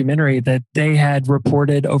the documentary, that they had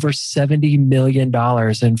reported over $70 million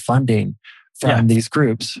in funding from these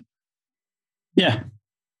groups. Yeah,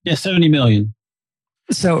 70 million.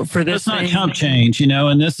 So for this, it's not chump change,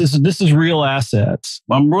 and this is real assets.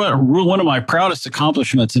 One of my proudest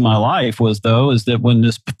accomplishments in my life is that when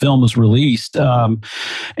this film was released, and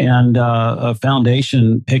a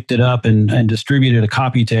foundation picked it up and distributed a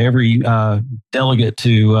copy to every delegate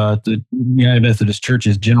to the United Methodist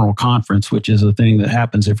Church's General Conference, which is a thing that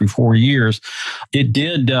happens every 4 years. It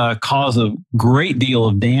did cause a great deal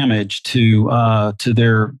of damage to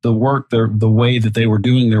the work, the way that they were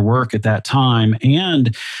doing their work at that time. And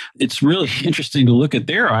it's really interesting to look at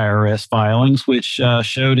their IRS filings, which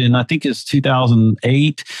showed in, I think it's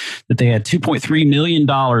 2008, that they had $2.3 million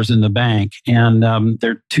in the bank. And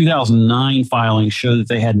their 2009 filings show that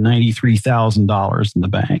they had $93,000 in the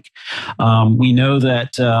bank. We know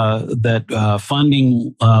that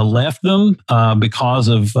funding left them because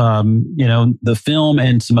of the film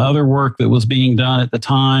and some other work that was being done at the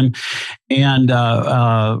time. And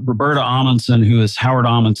Roberta Amundsen, who is Howard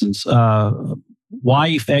Amundson's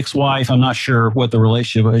ex-wife, I'm not sure what the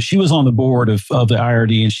relationship was. She was on the board of the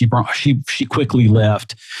IRD, and she quickly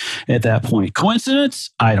left at that point. Coincidence?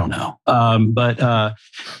 I don't know. But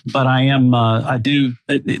I do.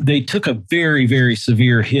 They took a very, very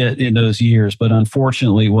severe hit in those years, but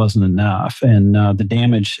unfortunately, it wasn't enough, and the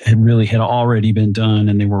damage had already been done,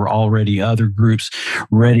 and there were already other groups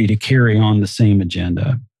ready to carry on the same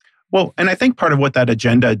agenda. Well, and I think part of what that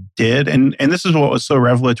agenda did, and this is what was so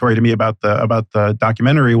revelatory to me about the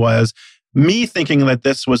documentary, was me thinking that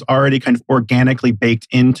this was already kind of organically baked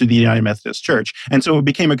into the United Methodist Church. And so it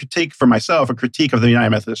became a critique for myself, a critique of the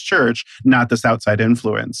United Methodist Church, not this outside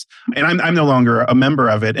influence. And I'm no longer a member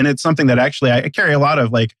of it. And it's something that actually I carry a lot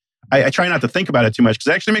of I try not to think about it too much because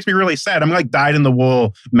it actually makes me really sad. I'm like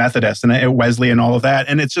dyed-in-the-wool Methodist and Wesley and all of that.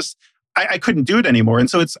 And it's just, I couldn't do it anymore. And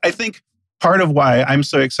so I think, part of why I'm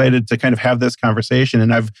so excited to kind of have this conversation,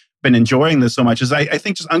 and I've been enjoying this so much, is I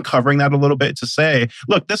think just uncovering that a little bit to say,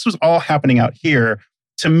 look, this was all happening out here.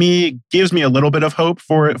 To me, gives me a little bit of hope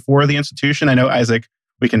for the institution. I know, Isaac,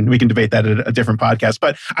 we can debate that at a different podcast,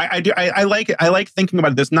 but I like thinking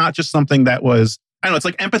about this, not just something that was, I don't know, it's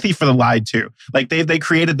like empathy for the lied to. Like they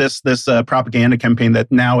created this propaganda campaign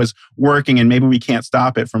that now is working, and maybe we can't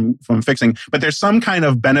stop it from fixing. But there's some kind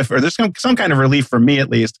of benefit, or there's some kind of relief for me,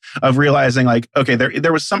 at least, of realizing like, okay,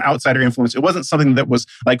 there was some outsider influence. It wasn't something that was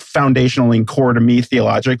like foundationally and core to me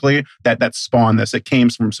theologically that spawned this. It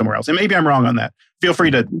came from somewhere else. And maybe I'm wrong on that. Feel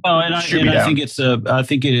free to shoot me down. I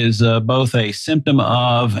think it is both a symptom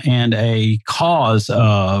of and a cause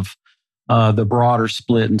of the broader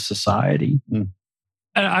split in society. Mm.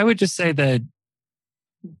 And I would just say that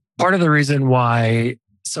part of the reason why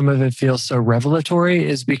some of it feels so revelatory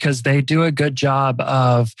is because they do a good job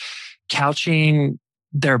of couching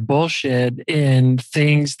their bullshit in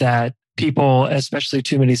things that people, especially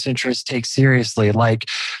too many centrists, take seriously, like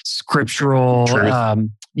scriptural,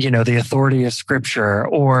 the authority of scripture,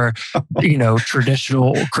 or,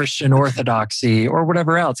 traditional Christian orthodoxy, or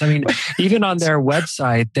whatever else. I mean, even on their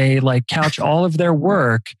website, they couch all of their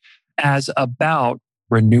work as about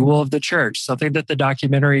renewal of the church, something that the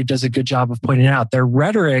documentary does a good job of pointing out. Their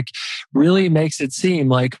rhetoric really makes it seem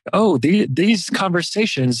like, oh, these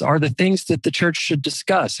conversations are the things that the church should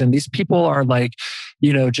discuss. And these people are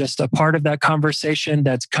just a part of that conversation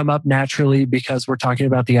that's come up naturally because we're talking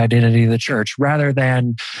about the identity of the church, rather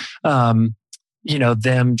than,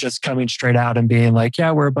 them just coming straight out and being like,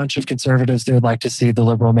 yeah, we're a bunch of conservatives that would like to see the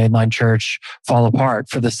liberal mainline church fall apart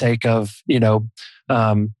for the sake of,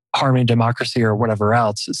 harming democracy or whatever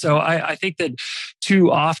else. So I think that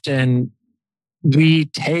too often we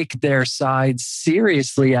take their side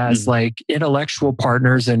seriously as intellectual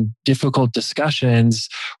partners in difficult discussions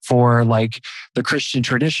for the Christian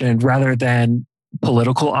tradition, rather than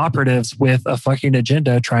political operatives with a fucking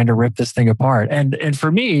agenda trying to rip this thing apart. And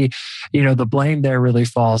for me, the blame there really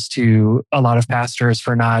falls to a lot of pastors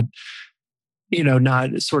for not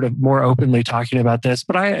sort of more openly talking about this.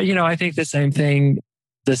 But I think the same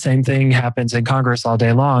thing happens in Congress all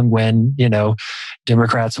day long when,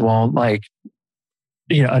 Democrats won't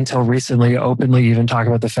until recently, openly even talk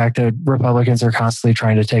about the fact that Republicans are constantly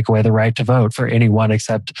trying to take away the right to vote for anyone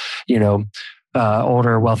except,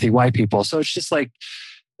 older, wealthy white people. So it's just like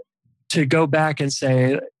to go back and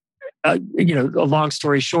say, a long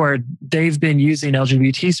story short, they've been using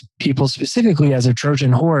LGBT people specifically as a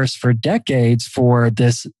Trojan horse for decades for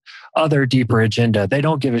this other deeper agenda. They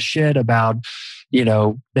don't give a shit about, they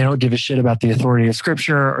don't give a shit about the authority of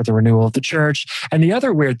Scripture or the renewal of the church. And the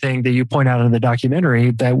other weird thing that you point out in the documentary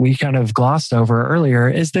that we kind of glossed over earlier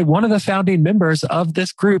is that one of the founding members of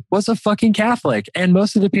this group was a fucking Catholic. And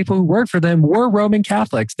most of the people who worked for them were Roman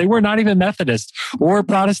Catholics. They were not even Methodist or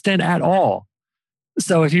Protestant at all.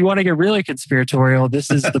 So if you want to get really conspiratorial, this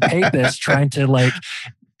is the papists trying to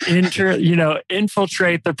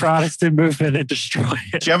infiltrate the Protestant movement and destroy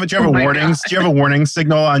it. Do you have a warning? Do you have a warning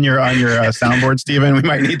signal on your soundboard, Stephen? We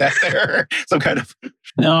might need that there. Some kind of.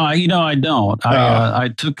 No, I don't. I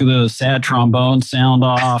took the sad trombone sound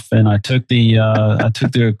off, and I took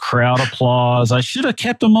the crowd applause. I should have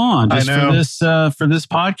kept them on just for this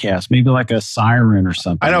podcast. Maybe like a siren or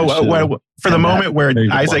something. I know. For the moment where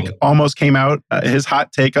Isaac almost came out, his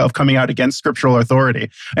hot take of coming out against scriptural authority,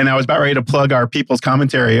 and I was about ready to plug our People's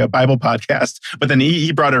Commentary, a Bible podcast, but then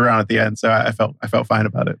he brought it around at the end, so I felt fine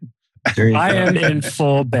about it. I am in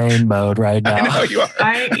full Bane mode right now. I know you are.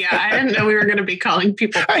 I didn't know we were going to be calling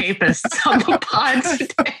people papists on the pod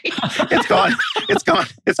today. It's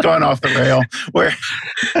gone off the rail.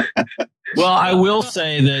 Well, I will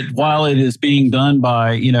say that while it is being done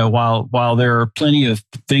by, while there are plenty of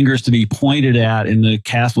fingers to be pointed at in the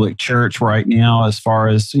Catholic Church right now, as far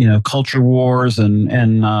as, culture wars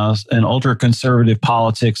and ultra conservative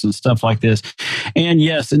politics and stuff like this. And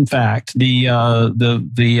yes, in fact, the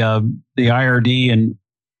IRD and,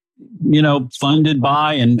 funded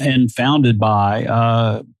by and founded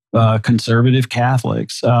by, conservative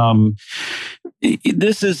Catholics.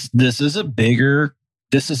 This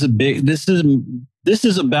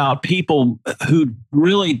is about people who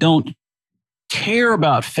really don't care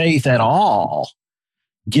about faith at all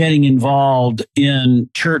getting involved in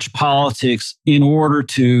church politics in order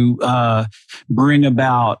to bring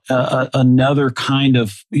about another kind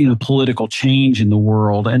of political change in the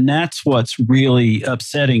world. And that's what's really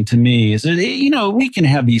upsetting to me is that, we can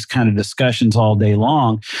have these kind of discussions all day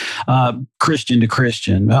long, Christian to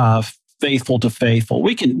Christian, faithful to faithful.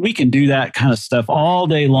 We can do that kind of stuff all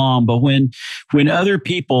day long. But when other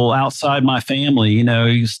people outside my family,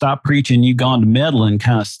 you stop preaching, you've gone to meddling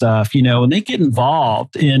kind of stuff, when they get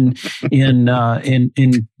involved in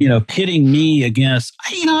pitting me against,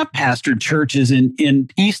 I've pastored churches in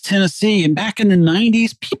East Tennessee, and back in the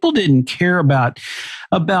 90s, people didn't care about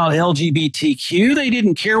LGBTQ. They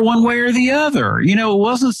didn't care one way or the other. It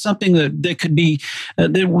wasn't something that could be,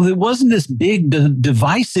 it wasn't this big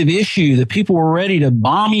divisive issue that people were ready to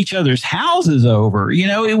bomb each other's houses over.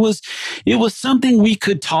 It was something we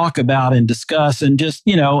could talk about and discuss and just,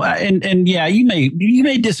 and yeah, you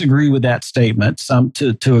may disagree with that statement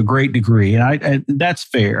to a great degree. And I that's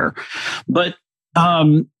fair. But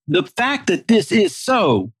the fact that this is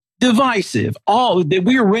so divisive, all that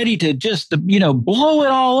we're ready to just, blow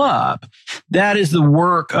it all up. That is the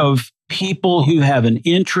work of people who have an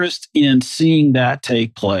interest in seeing that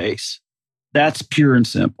take place. That's pure and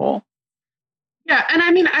simple. Yeah. And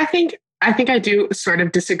I mean, I think I do sort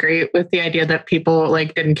of disagree with the idea that people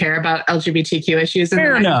didn't care about LGBTQ issues.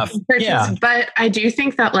 Fair enough. Yeah. But I do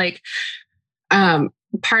think that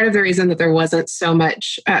part of the reason that there wasn't so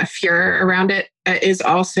much furor around it is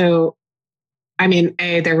also, I mean,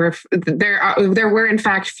 there were in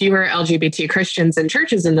fact fewer LGBT Christians in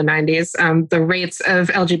churches in the 90s. The rates of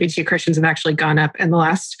LGBT Christians have actually gone up in the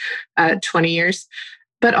last 20 years.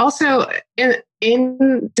 But also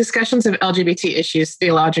in discussions of LGBT issues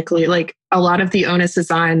theologically, a lot of the onus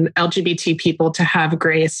is on LGBT people to have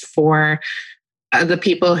grace for the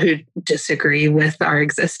people who disagree with our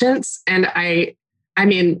existence. And I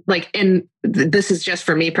mean, this is just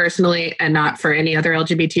for me personally and not for any other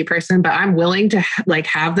LGBT person, but I'm willing to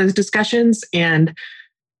have those discussions and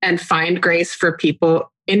find grace for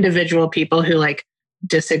individual people who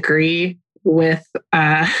disagree with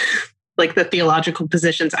the theological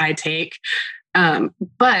positions I take.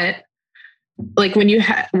 But when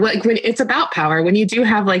it's about power, when you do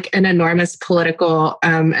have an enormous political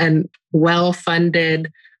and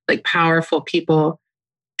well-funded, powerful people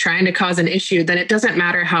trying to cause an issue, then it doesn't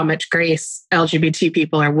matter how much grace LGBT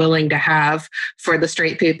people are willing to have for the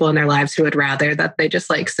straight people in their lives who would rather that they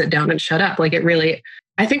just sit down and shut up. It really,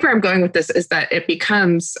 I think where I'm going with this is that it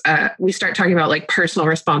becomes, we start talking about personal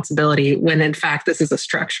responsibility when in fact this is a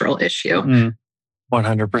structural issue.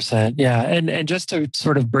 100%. Yeah. And just to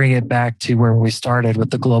sort of bring it back to where we started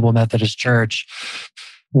with the Global Methodist Church,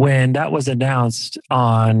 when that was announced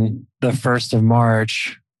on the 1st of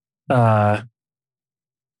March, there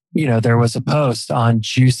was a post on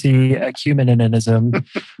Juicy Ecumenism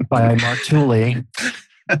by Mark Tooley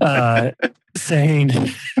saying...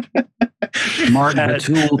 Mark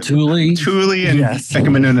Tooley. Tooley and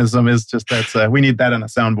ecumenism is just, we need that on a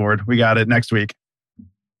soundboard. We got it next week.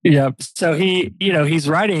 Yep. So he's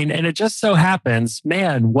writing, and it just so happens,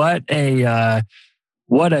 man, what a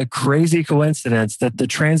crazy coincidence that the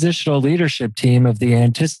transitional leadership team of the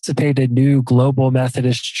anticipated new Global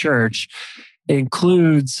Methodist Church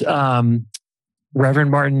includes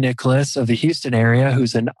Reverend Martin Nicholas of the Houston area,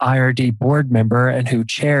 who's an IRD board member and who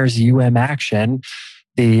chairs Action,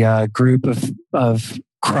 the group of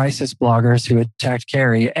crisis bloggers who attacked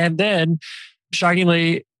Kerry, and then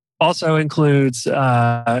shockingly also includes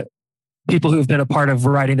people who've been a part of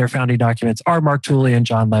writing their founding documents are Mark Tooley and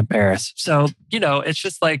John Lamperis. So, it's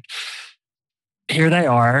just like, here they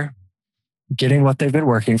are getting what they've been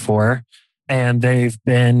working for, and they've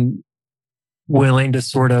been willing to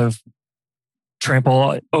sort of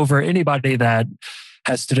trample over anybody that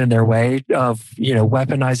has stood in their way of,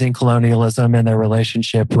 weaponizing colonialism and their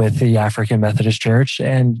relationship with the African Methodist Church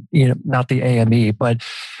and, not the AME, but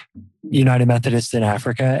United Methodists in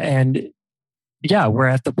Africa. And yeah, we're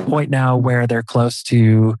at the point now where they're close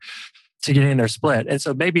to getting their split. And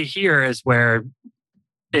so maybe here is where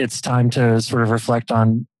it's time to sort of reflect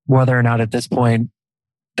on whether or not at this point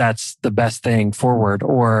that's the best thing forward,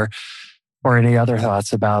 or any other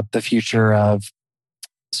thoughts about the future of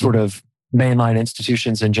sort of mainline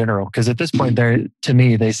institutions in general. Because at this point, to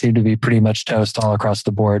me, they seem to be pretty much toast all across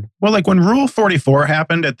the board. Well, like when Rule 44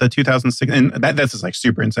 happened at the 2006, and this is like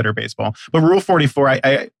super insider baseball, but Rule 44,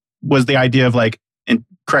 I was the idea of like, and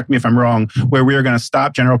correct me if I'm wrong, where we were going to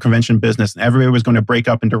stop general convention business and everybody was going to break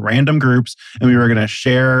up into random groups and we were going to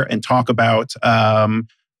share and talk about,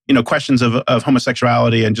 questions of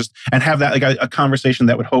homosexuality and have that like a conversation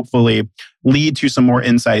that would hopefully lead to some more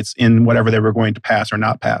insights in whatever they were going to pass or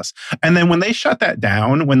not pass. And then when they shut that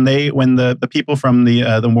down, when the people from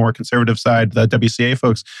the more conservative side, the WCA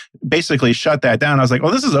folks, basically shut that down, I was like,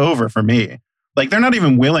 well, this is over for me. Like they're not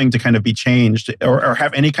even willing to kind of be changed or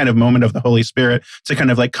have any kind of moment of the Holy Spirit to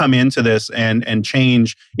kind of like come into this and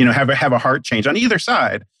change, have a heart change on either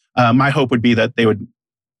side. My hope would be that they would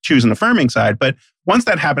choose an affirming side. But once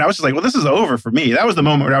that happened, I was just like, well, this is over for me. That was the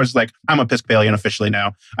moment where I was like, I'm Episcopalian officially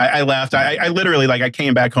now. I left. I literally I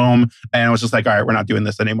came back home and I was just like, all right, we're not doing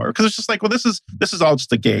this anymore. Because it's just like, well, this is all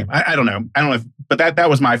just a game. I don't know. But that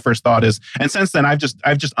was my first thought and since then I've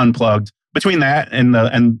just unplugged between that and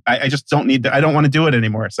I just don't need I don't want to do it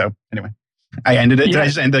anymore. So anyway, I ended it. Yeah. Did I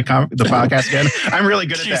just end the podcast again? I'm really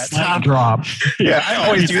good at that. Stop drop. Yeah, I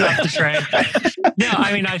always do that. The train. No,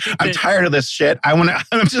 I mean, I'm tired of this shit. I want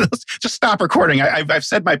to just stop recording. I've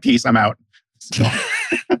said my piece. I'm out. So.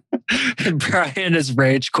 Brian is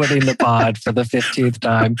rage quitting the pod for the 15th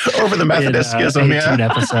time over the Methodist schism. 18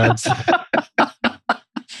 episodes.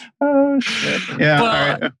 Oh shit! Yeah. Well,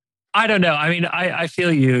 all right. I don't know. I mean, I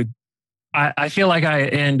feel you. I feel like I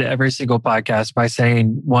end every single podcast by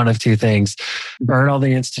saying one of two things: burn all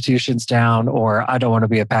the institutions down, or I don't want to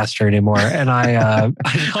be a pastor anymore. And I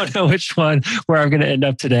don't know which one where I'm going to end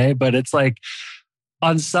up today, but it's like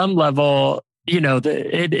on some level,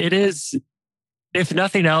 it is, if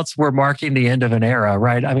nothing else, we're marking the end of an era,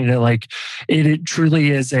 right? I mean, it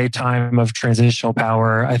truly is a time of transitional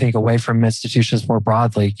power, I think, away from institutions more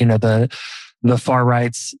broadly. The far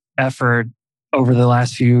right's effort over the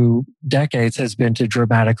last few decades has been to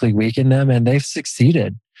dramatically weaken them, and they've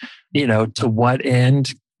succeeded. To what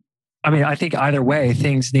end? I mean, I think either way,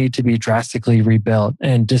 things need to be drastically rebuilt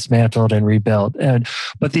and dismantled and rebuilt.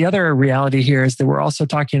 But the other reality here is that we're also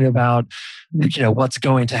talking about, what's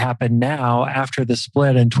going to happen now after the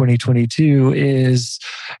split in 2022 is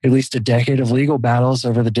at least a decade of legal battles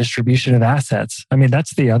over the distribution of assets. I mean,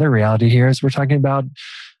 that's the other reality here is we're talking about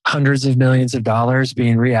hundreds of millions of dollars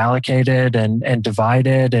being reallocated and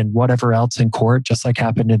divided and whatever else in court, just like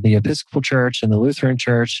happened in the Episcopal Church and the Lutheran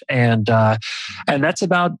Church. And that's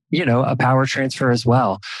about, a power transfer as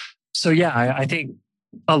well. So yeah, I think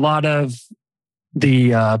a lot of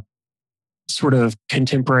the sort of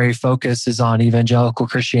contemporary focus is on evangelical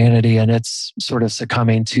Christianity and it's sort of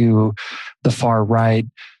succumbing to the far right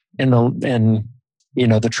in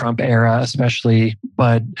the Trump era, especially.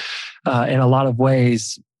 But in a lot of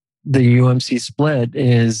ways, the UMC split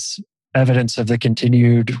is evidence of the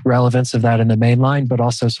continued relevance of that in the main line, but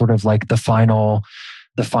also sort of like the final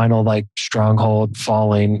like stronghold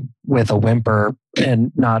falling with a whimper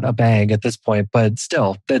and not a bang at this point. But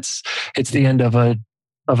still, it's the end of a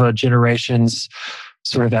generation's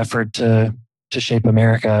sort of effort to shape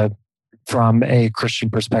America from a Christian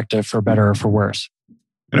perspective, for better or for worse.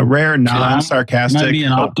 In a rare, non-sarcastic. Can I be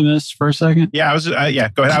an optimist for a second? Yeah, go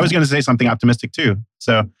ahead. I was going to say something optimistic too.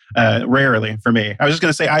 So rarely for me, I was just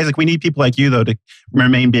going to say, Isaac, we need people like you though to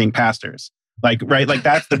remain being pastors. Like, right? Like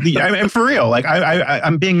that's I mean, for real. Like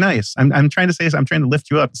I'm being nice. I'm trying to say this. I'm trying to lift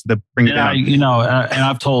you up instead of bring you down. And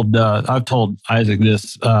I've told Isaac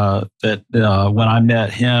this that when I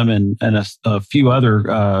met him and a few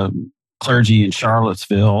other clergy in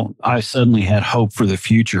Charlottesville, I suddenly had hope for the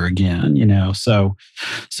future again. So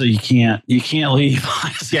you can't leave.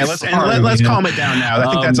 Yeah, let's calm it down now.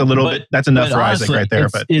 I think that's a little bit. That's enough for honestly, Isaac right there.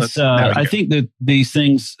 I think that these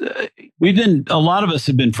things a lot of us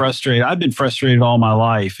have been frustrated. I've been frustrated all my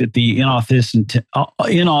life at the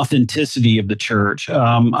inauthenticity of the church,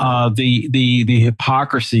 the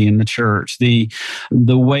hypocrisy in the church, the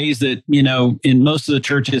ways that in most of the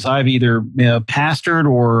churches I've either pastored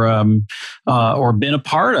or been a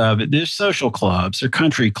part of it. There's social clubs, they're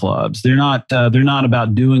country clubs. They're not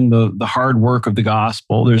about doing the hard work of the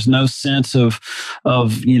gospel. There's no sense of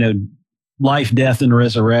life, death, and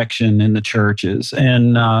resurrection in the churches,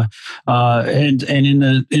 and in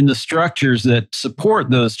the structures that support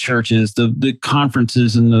those churches, the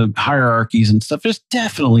conferences and the hierarchies and stuff. There's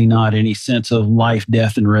definitely not any sense of life,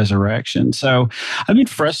 death, and resurrection. So I've been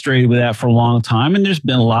frustrated with that for a long time, and there's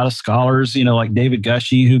been a lot of scholars, like David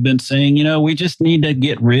Gushee, who've been saying, we just need to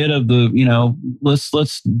get rid of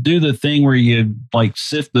let's do the thing where you like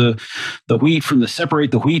sift the wheat separate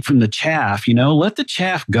the wheat from the chaff. Let the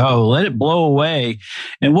chaff go, let it blow away.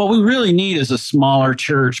 And what we really need is a smaller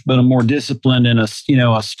church, but a more disciplined and a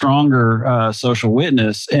stronger social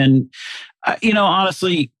witness. And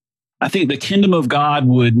honestly, I think the kingdom of God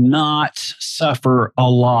would not suffer a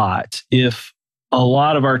lot if a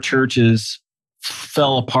lot of our churches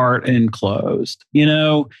fell apart and closed.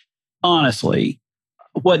 Honestly,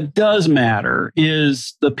 what does matter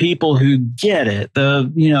is the people who get it.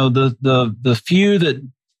 The few that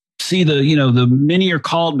see the many are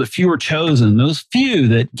called, but few are chosen. Those few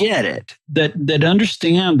that get it, that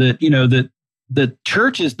understand that the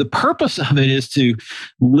church is, the purpose of it is to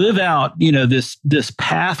live out, this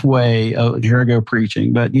pathway of, here I go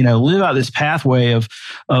preaching, but, live out this pathway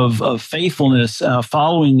of faithfulness,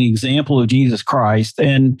 following the example of Jesus Christ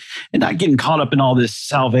and not getting caught up in all this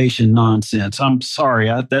salvation nonsense. I'm sorry.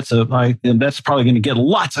 That's probably going to get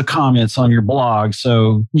lots of comments on your blog,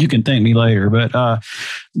 so you can thank me later. But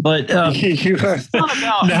it's not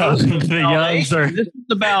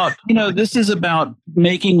about this is about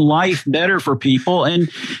making life better for people. And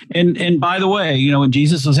by the way, when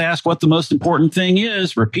Jesus was asked what the most important thing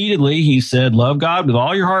is, repeatedly, he said, love God with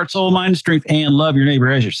all your heart, soul, mind, and strength, and love your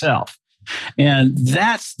neighbor as yourself. And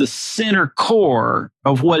that's the center core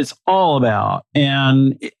of what it's all about.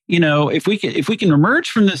 And, if we can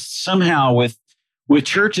emerge from this somehow with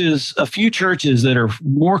churches, a few churches that are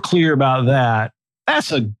more clear about that, I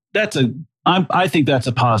think that's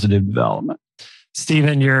a positive development.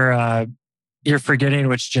 Stephen, you're forgetting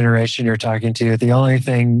which generation you're talking to. The only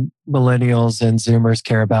thing millennials and Zoomers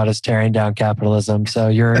care about is tearing down capitalism. So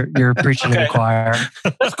you're preaching to the choir.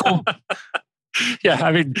 That's cool. Yeah,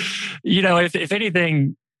 I mean, if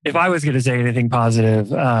anything, if I was going to say anything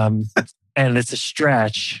positive, and it's a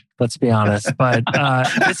stretch, let's be honest, but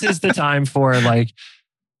this is the time for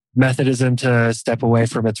Methodism to step away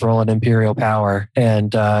from its role in imperial power.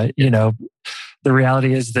 And, the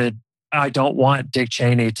reality is that I don't want Dick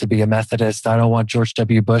Cheney to be a Methodist. I don't want George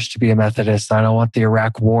W. Bush to be a Methodist. I don't want the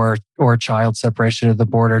Iraq War or child separation of the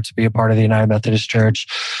border to be a part of the United Methodist Church.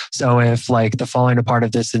 So if the falling apart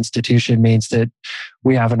of this institution means that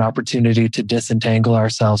we have an opportunity to disentangle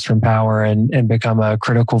ourselves from power and become a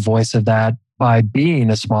critical voice of that by being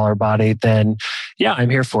a smaller body, then yeah, I'm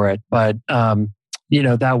here for it. But,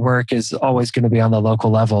 that work is always going to be on the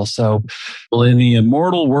local level. So, well, in the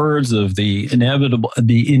immortal words of the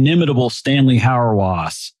inimitable Stanley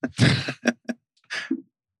Hauerwas,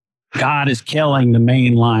 God is killing the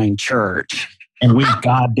mainline church, and we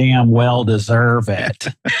goddamn well deserve it.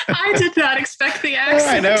 I did not expect the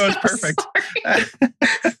accent. I know, it was perfect.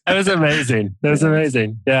 That was amazing.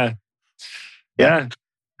 Yeah. Yeah.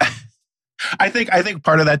 I think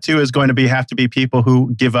part of that too is going to have to be people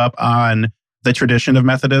who give up on the tradition of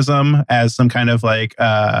Methodism as some kind of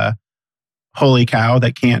holy cow,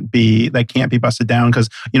 that can't be busted down. Because,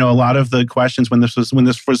 you know, a lot of the questions when this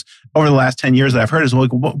was over the last 10 years that I've heard is like,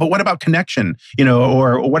 but what about connection? You know,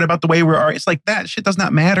 or what about the way we are? It's like, that shit does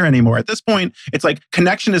not matter anymore. At this point, it's like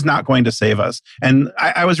connection is not going to save us. And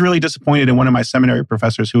I was really disappointed in one of my seminary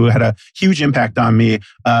professors who had a huge impact on me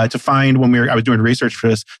to find I was doing research for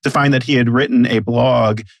this, to find that he had written a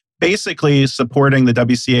blog basically supporting the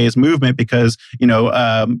WCA's movement because, you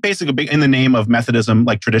know, basically in the name of Methodism,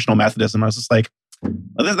 like traditional Methodism. I was just like,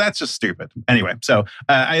 well, that's just stupid. Anyway, so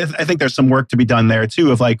I think there's some work to be done there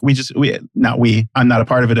too. Of like, I'm not a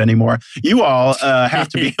part of it anymore. You all have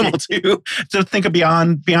to be able to think of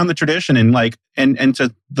beyond the tradition and like and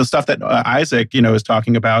to the stuff that Isaac, you know, is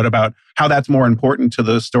talking about how that's more important to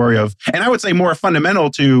the story of, and I would say more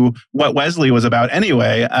fundamental to what Wesley was about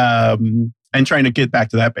anyway. And trying to get back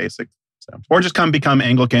to that basic. So, or just become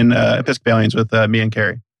Anglican Episcopalians with me and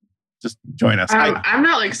Carrie. Just join us. I'm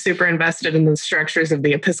not like super invested in the structures of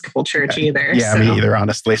the Episcopal Church either. Yeah, me either,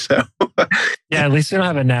 honestly. So yeah, at least we don't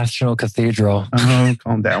have a national cathedral.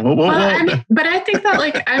 Calm down. But I think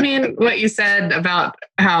that what you said about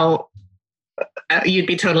how you'd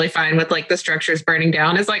be totally fine with like the structures burning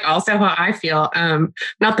down is like also how I feel.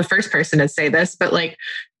 Not the first person to say this, but like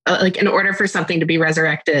in order for something to be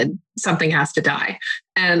resurrected, something has to die.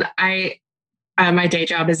 And my day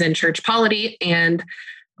job is in church polity, and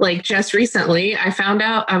like just recently, I found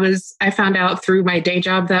out through my day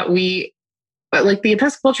job that the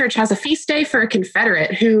Episcopal Church has a feast day for a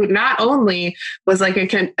Confederate who not only was like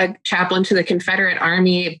a chaplain to the Confederate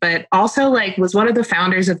Army, but also like was one of the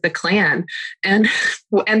founders of the Klan. And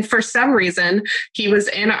for some reason, he was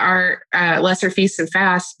in our Lesser Feasts and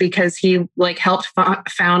Fasts because he like helped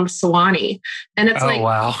found Sewanee. And it's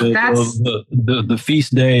wow. That's the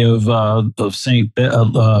feast day of Saint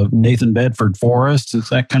Nathan Bedford Forrest. Is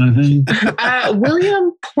that kind of thing?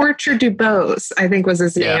 William Porcher Dubose, I think was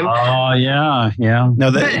his name. Oh yeah. Yeah.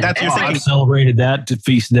 No, that's you're thinking. I've celebrated that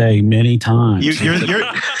feast day many times. You're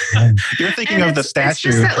thinking of the statue. It's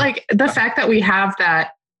just that, like, the fact that we have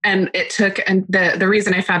that, and the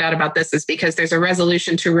reason I found out about this is because there's a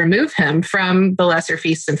resolution to remove him from the Lesser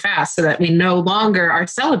Feasts and Fasts so that we no longer are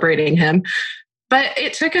celebrating him. But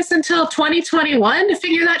it took us until 2021 to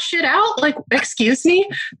figure that shit out. Like, excuse me.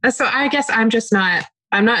 So I guess I'm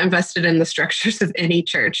not invested in the structures of any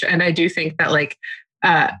church. And I do think that like,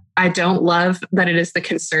 I don't love that it is the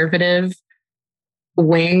conservative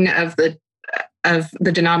wing of the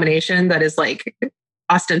denomination that is like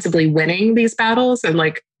ostensibly winning these battles and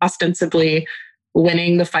like ostensibly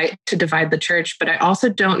winning the fight to divide the church. But I also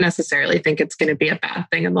don't necessarily think it's going to be a bad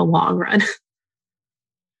thing in the long run.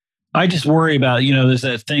 I just worry about, there's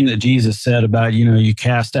that thing that Jesus said about, you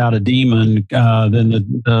cast out a demon, then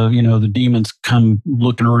the demons come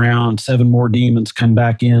looking around, 7 more demons come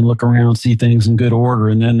back in, look around, see things in good order,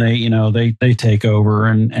 and then they take over.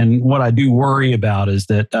 And what I do worry about is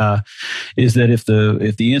that if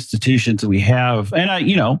the institutions that we have, and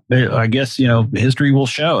I guess history will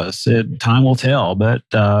show us, time will tell, but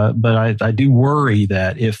I do worry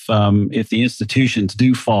that if the institutions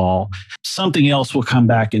do fall, something else will come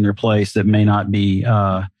back in their place that may not be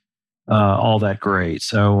all that great.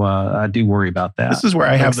 So I do worry about that. This is where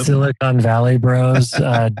I have the Silicon Valley Bros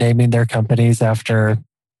naming their companies after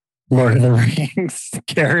Lord of the Rings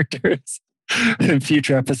characters.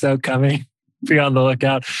 Future episode coming. Be on the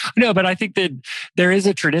lookout. No, but I think that there is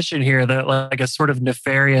a tradition here that like a sort of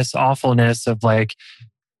nefarious awfulness of like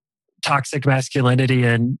toxic masculinity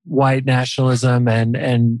and white nationalism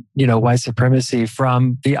and white supremacy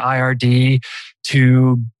from the IRD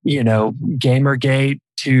to Gamergate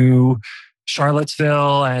to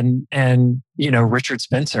Charlottesville and Richard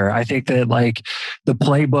Spencer. I think that like the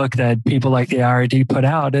playbook that people like the IRD put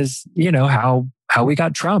out is how we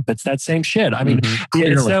got Trump. It's that same shit. I mean,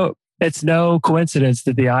 it's no coincidence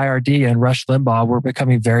that the IRD and Rush Limbaugh were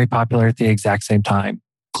becoming very popular at the exact same time.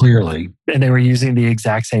 Clearly. And they were using the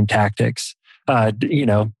exact same tactics,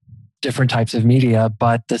 different types of media,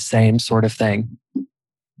 but the same sort of thing.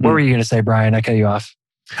 What were you going to say, Brian? I cut you off.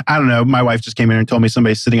 I don't know. My wife just came in and told me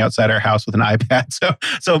somebody's sitting outside our house with an iPad.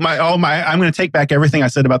 So I'm going to take back everything I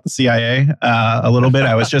said about the CIA a little bit.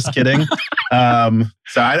 I was just kidding.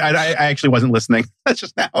 So I actually wasn't listening. That's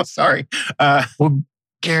just now. Sorry. Well,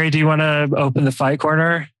 Carrie, do you want to open the fight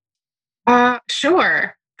corner?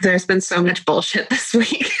 Sure. There's been so much bullshit this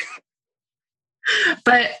week.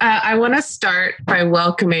 But I want to start by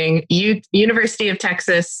welcoming University of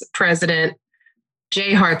Texas President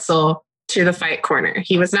Jay Hartzell to the fight corner.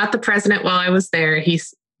 He was not the president while I was there. He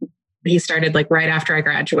started like right after I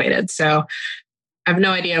graduated. So I have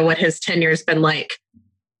no idea what his tenure has been like.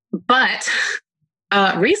 But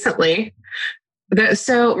Recently,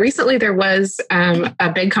 recently there was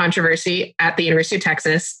a big controversy at the University of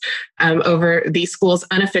Texas over the school's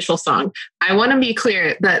unofficial song. I want to be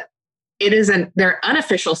clear that it is their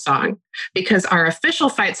unofficial song, because our official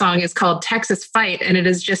fight song is called Texas Fight, and it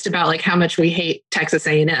is just about like how much we hate Texas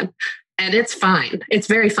A&M. And it's fine. It's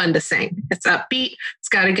very fun to sing. It's upbeat. It's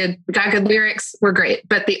got good lyrics. We're great.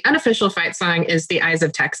 But the unofficial fight song is The Eyes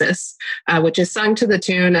of Texas, which is sung to the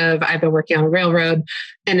tune of I've Been Working on a Railroad.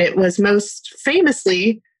 And it was most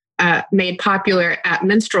famously made popular at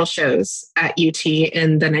minstrel shows at UT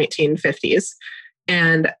in the 1950s.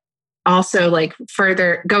 And also, like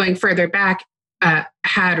going further back,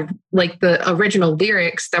 had like the original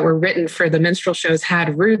lyrics that were written for the minstrel shows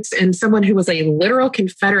had roots in someone who was a literal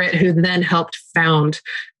Confederate who then helped found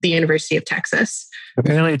the University of Texas.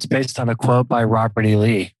 Apparently it's based on a quote by Robert E.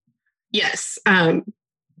 Lee. Yes.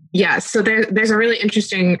 Yeah. So there's a really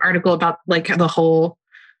interesting article about like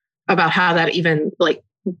about how that even like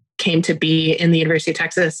came to be in the University of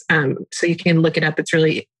Texas. So you can look it up.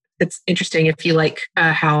 It's interesting if you like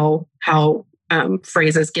how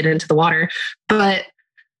phrases get into the water. But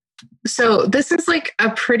so this is like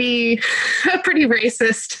a pretty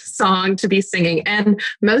racist song to be singing. And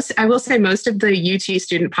I will say most of the UT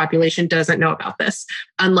student population doesn't know about this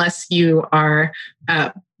unless you are,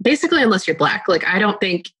 unless you're Black. Like, I don't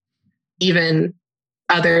think even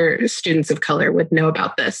other students of color would know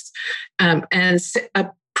about this. And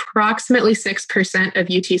approximately 6% of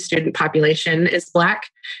UT student population is Black.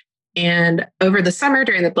 And over the summer,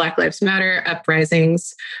 during the Black Lives Matter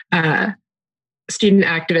uprisings, student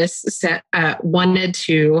activists wanted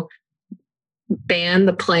to ban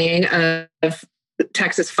the playing of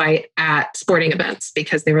Texas Fight at sporting events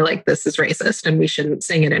because they were like, this is racist and we shouldn't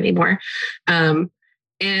sing it anymore. And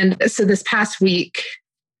so this past week,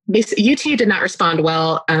 UT did not respond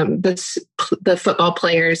well. The football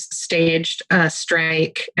players staged a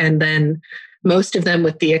strike, and then most of them,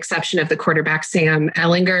 with the exception of the quarterback, Sam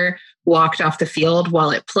Ehlinger, walked off the field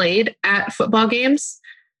while it played at football games.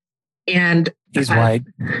 And he's white.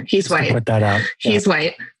 He's white. Put that out. He's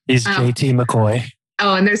white. He's JT McCoy.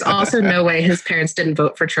 Oh, and there's also no way his parents didn't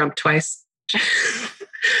vote for Trump twice.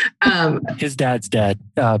 His dad's dead.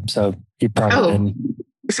 So he probably didn't.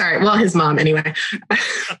 Sorry. Well, his mom, anyway.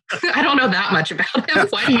 I don't know that much about him.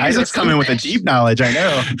 Why do you Isaac's coming with a deep knowledge. I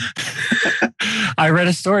know. I read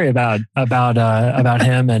a story about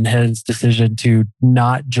him and his decision to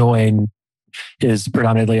not join his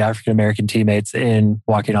predominantly African American teammates in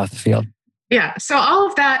walking off the field. Yeah. So all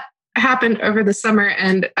of that happened over the summer,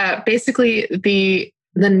 and basically the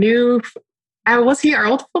new. Was he our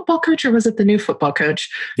old football coach, or was it the new football coach?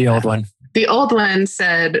 The old one. The old one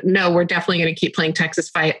said, no, we're definitely going to keep playing Texas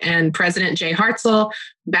Fight. And President Jay Hartzell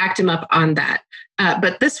backed him up on that.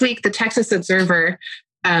 But this week, the Texas Observer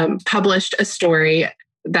published a story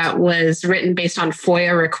that was written based on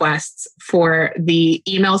FOIA requests for the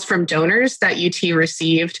emails from donors that UT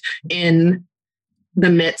received in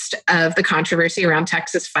the midst of the controversy around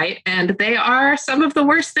Texas Fight. And they are some of the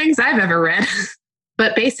worst things I've ever read.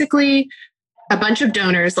 But basically, a bunch of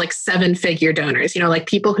donors, like 7-figure donors, like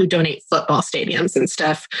people who donate football stadiums and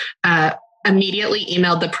stuff, immediately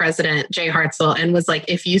emailed the president, Jay Hartzell, and was like,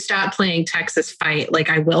 if you stop playing Texas Fight, like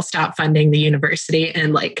I will stop funding the university,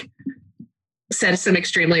 and like said some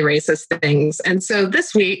extremely racist things. And so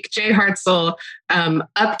this week, Jay Hartzell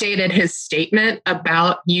updated his statement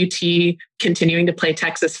about UT continuing to play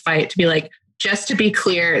Texas Fight to be like, just to be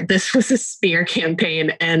clear, this was a smear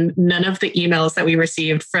campaign, and none of the emails that we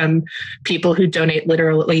received from people who donate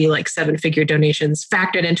literally like 7-figure donations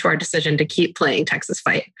factored into our decision to keep playing Texas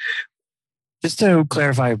Fight. Just to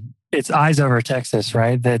clarify, it's Eyes Over Texas,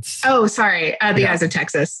 right? Oh, sorry. The Eyes of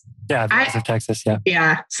Texas. Yeah, the Eyes of Texas, yeah.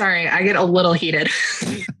 Yeah, sorry. I get a little heated.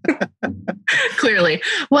 Clearly.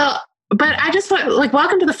 Well, but I just want,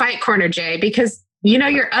 welcome to the Fight Corner, Jay, because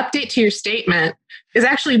your update to your statement is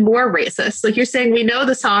actually more racist. Like, you're saying, we know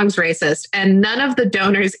the song's racist, and none of the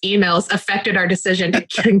donors' emails affected our decision to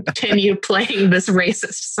continue playing this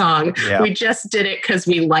racist song. Yeah. We just did it because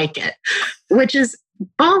we like it, which is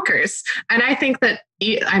bonkers. And I think that,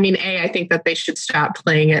 I think that they should stop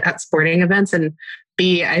playing it at sporting events, and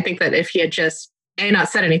B, I think that if he had just not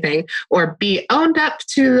said anything, or B, owned up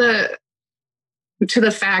to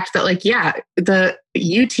the fact that the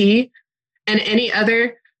UT and any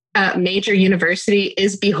other major university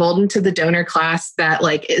is beholden to the donor class that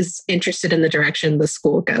is interested in the direction the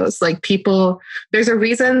school goes. There's a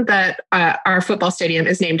reason that our football stadium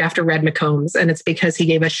is named after Red McCombs, and it's because he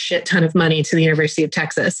gave a shit ton of money to the University of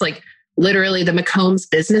Texas. Literally, the McCombs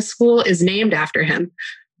Business School is named after him.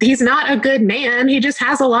 he's not a good man. He just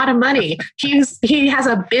has a lot of money. He has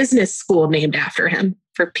a business school named after him,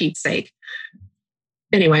 for Pete's sake.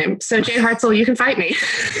 Anyway, so Jay Hartzell, you can fight me.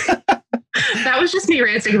 That was just me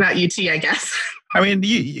ranting about UT, I guess. I mean,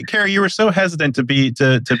 Carrie, you were so hesitant to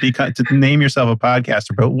name yourself a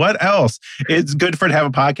podcaster, but what else? It's good for to have a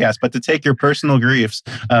podcast, but to take your personal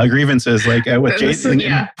grievances, like with Jason,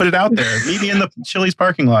 and put it out there. Meet me in the Chili's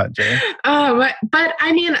parking lot, Jay. But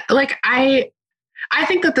I mean, like I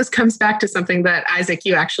think that this comes back to something that, Isaac,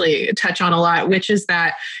 you actually touch on a lot, which is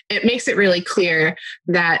that it makes it really clear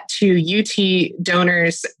that to UT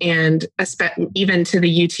donors and even to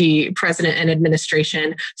the UT president and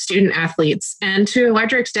administration, student athletes, and to a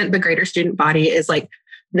larger extent, the greater student body is like,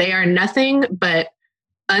 they are nothing but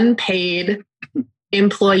unpaid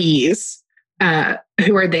employees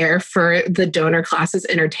who are there for the donor class's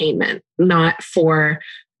entertainment, not for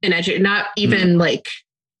not even like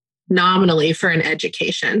nominally for an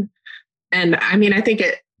education. And I mean, I think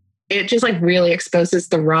it just like really exposes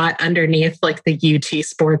the rot underneath like the UT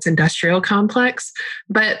sports industrial complex.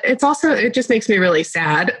 But it just makes me really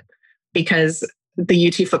sad because the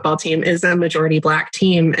UT football team is a majority Black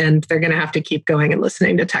team, and they're going to have to keep going and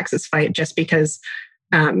listening to Texas fight just because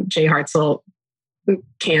Jay Hartzell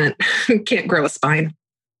can't grow a spine.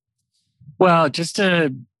 Well,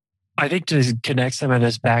 I think to connect some of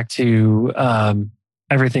this back to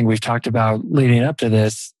everything we've talked about leading up to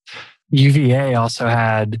this, UVA also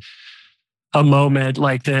had a moment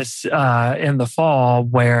like this in the fall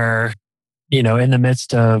where, in the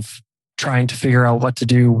midst of trying to figure out what to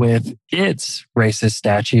do with its racist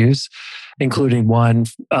statues, including one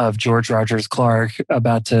of George Rogers Clark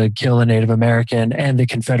about to kill a Native American, and the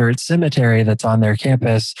Confederate cemetery that's on their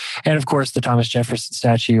campus, and of course the Thomas Jefferson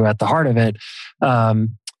statue at the heart of it.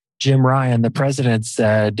 Jim Ryan, the president,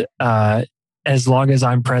 said, as long as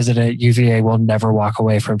I'm president, UVA will never walk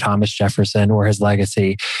away from Thomas Jefferson or his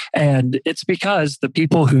legacy. And it's because the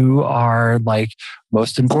people who are like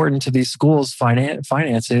most important to these schools'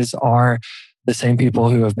 finances are the same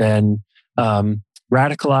people who have been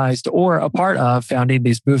radicalized or a part of founding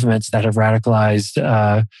these movements that have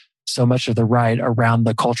radicalized so much of the right around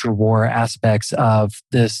the culture war aspects of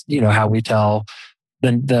this, how we tell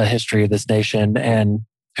the history of this nation and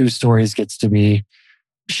whose stories gets to be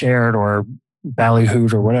shared or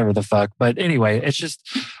ballyhooed or whatever the fuck. But anyway, it's just,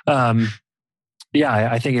 I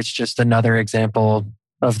think it's just another example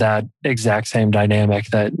of that exact same dynamic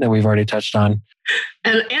that we've already touched on.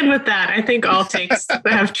 And with that, I think all takes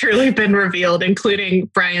have truly been revealed,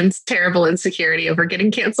 including Brian's terrible insecurity over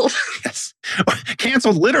getting canceled. Yes.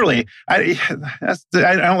 Canceled, literally. I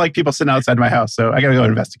don't like people sitting outside my house, so I got to go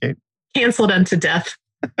investigate. Canceled unto death.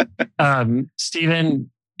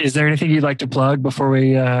 Stephen, is there anything you'd like to plug before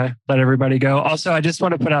we let everybody go? Also, I just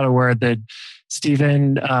want to put out a word that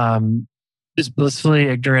Stephen is blissfully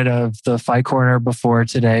ignorant of the Fight Corner before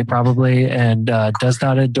today, probably, and does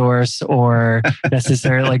not endorse or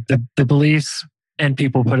necessarily like the beliefs and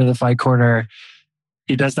people put in the Fight Corner.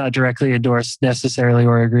 He does not directly endorse necessarily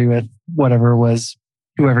or agree with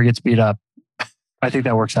whoever gets beat up. I think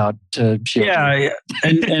that works out to shield. Yeah.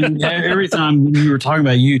 And every time you were talking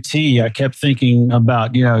about UT, I kept thinking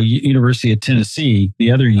about, University of Tennessee,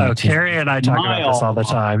 the other UT. Oh, Carrie and I talk about this all the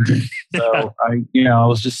time. So I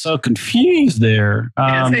was just so confused there.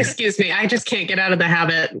 Excuse me. I just can't get out of the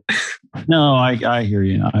habit. No, I hear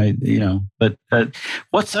you. But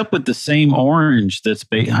what's up with the same orange that's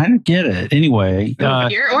I don't get it. Anyway.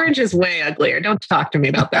 Your orange is way uglier. Don't talk to me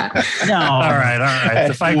about that. No. All right.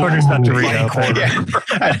 The Fight Corner's about to reopen. Yeah.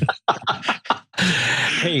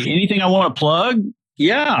 Hey, anything I want to plug?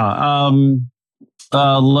 Yeah.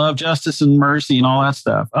 Love, justice, and mercy, and all that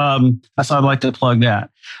stuff. That's how I'd like to plug that.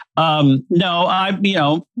 Find me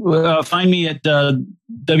at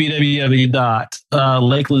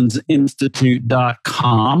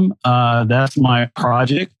www.lakelandsinstitute.com. That's my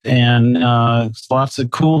project, and lots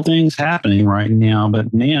of cool things happening right now.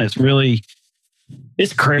 But man, it's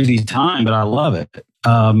a crazy time, but I love it.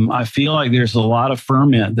 I feel like there's a lot of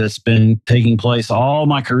ferment that's been taking place all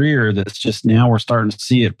my career that's just now we're starting to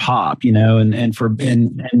see it pop, and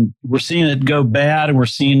we're seeing it go bad, and we're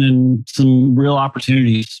seeing some real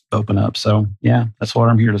opportunities open up. So yeah, that's what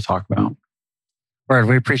I'm here to talk about. Word,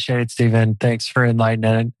 we appreciate it, Stephen. Thanks for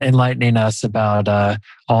enlightening us about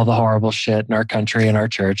all the horrible shit in our country and our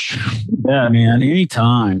church. Yeah, man.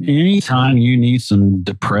 Anytime you need some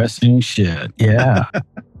depressing shit. Yeah.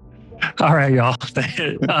 All right, y'all.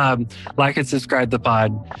 Like and subscribe to the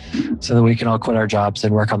pod so that we can all quit our jobs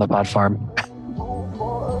and work on the pod farm.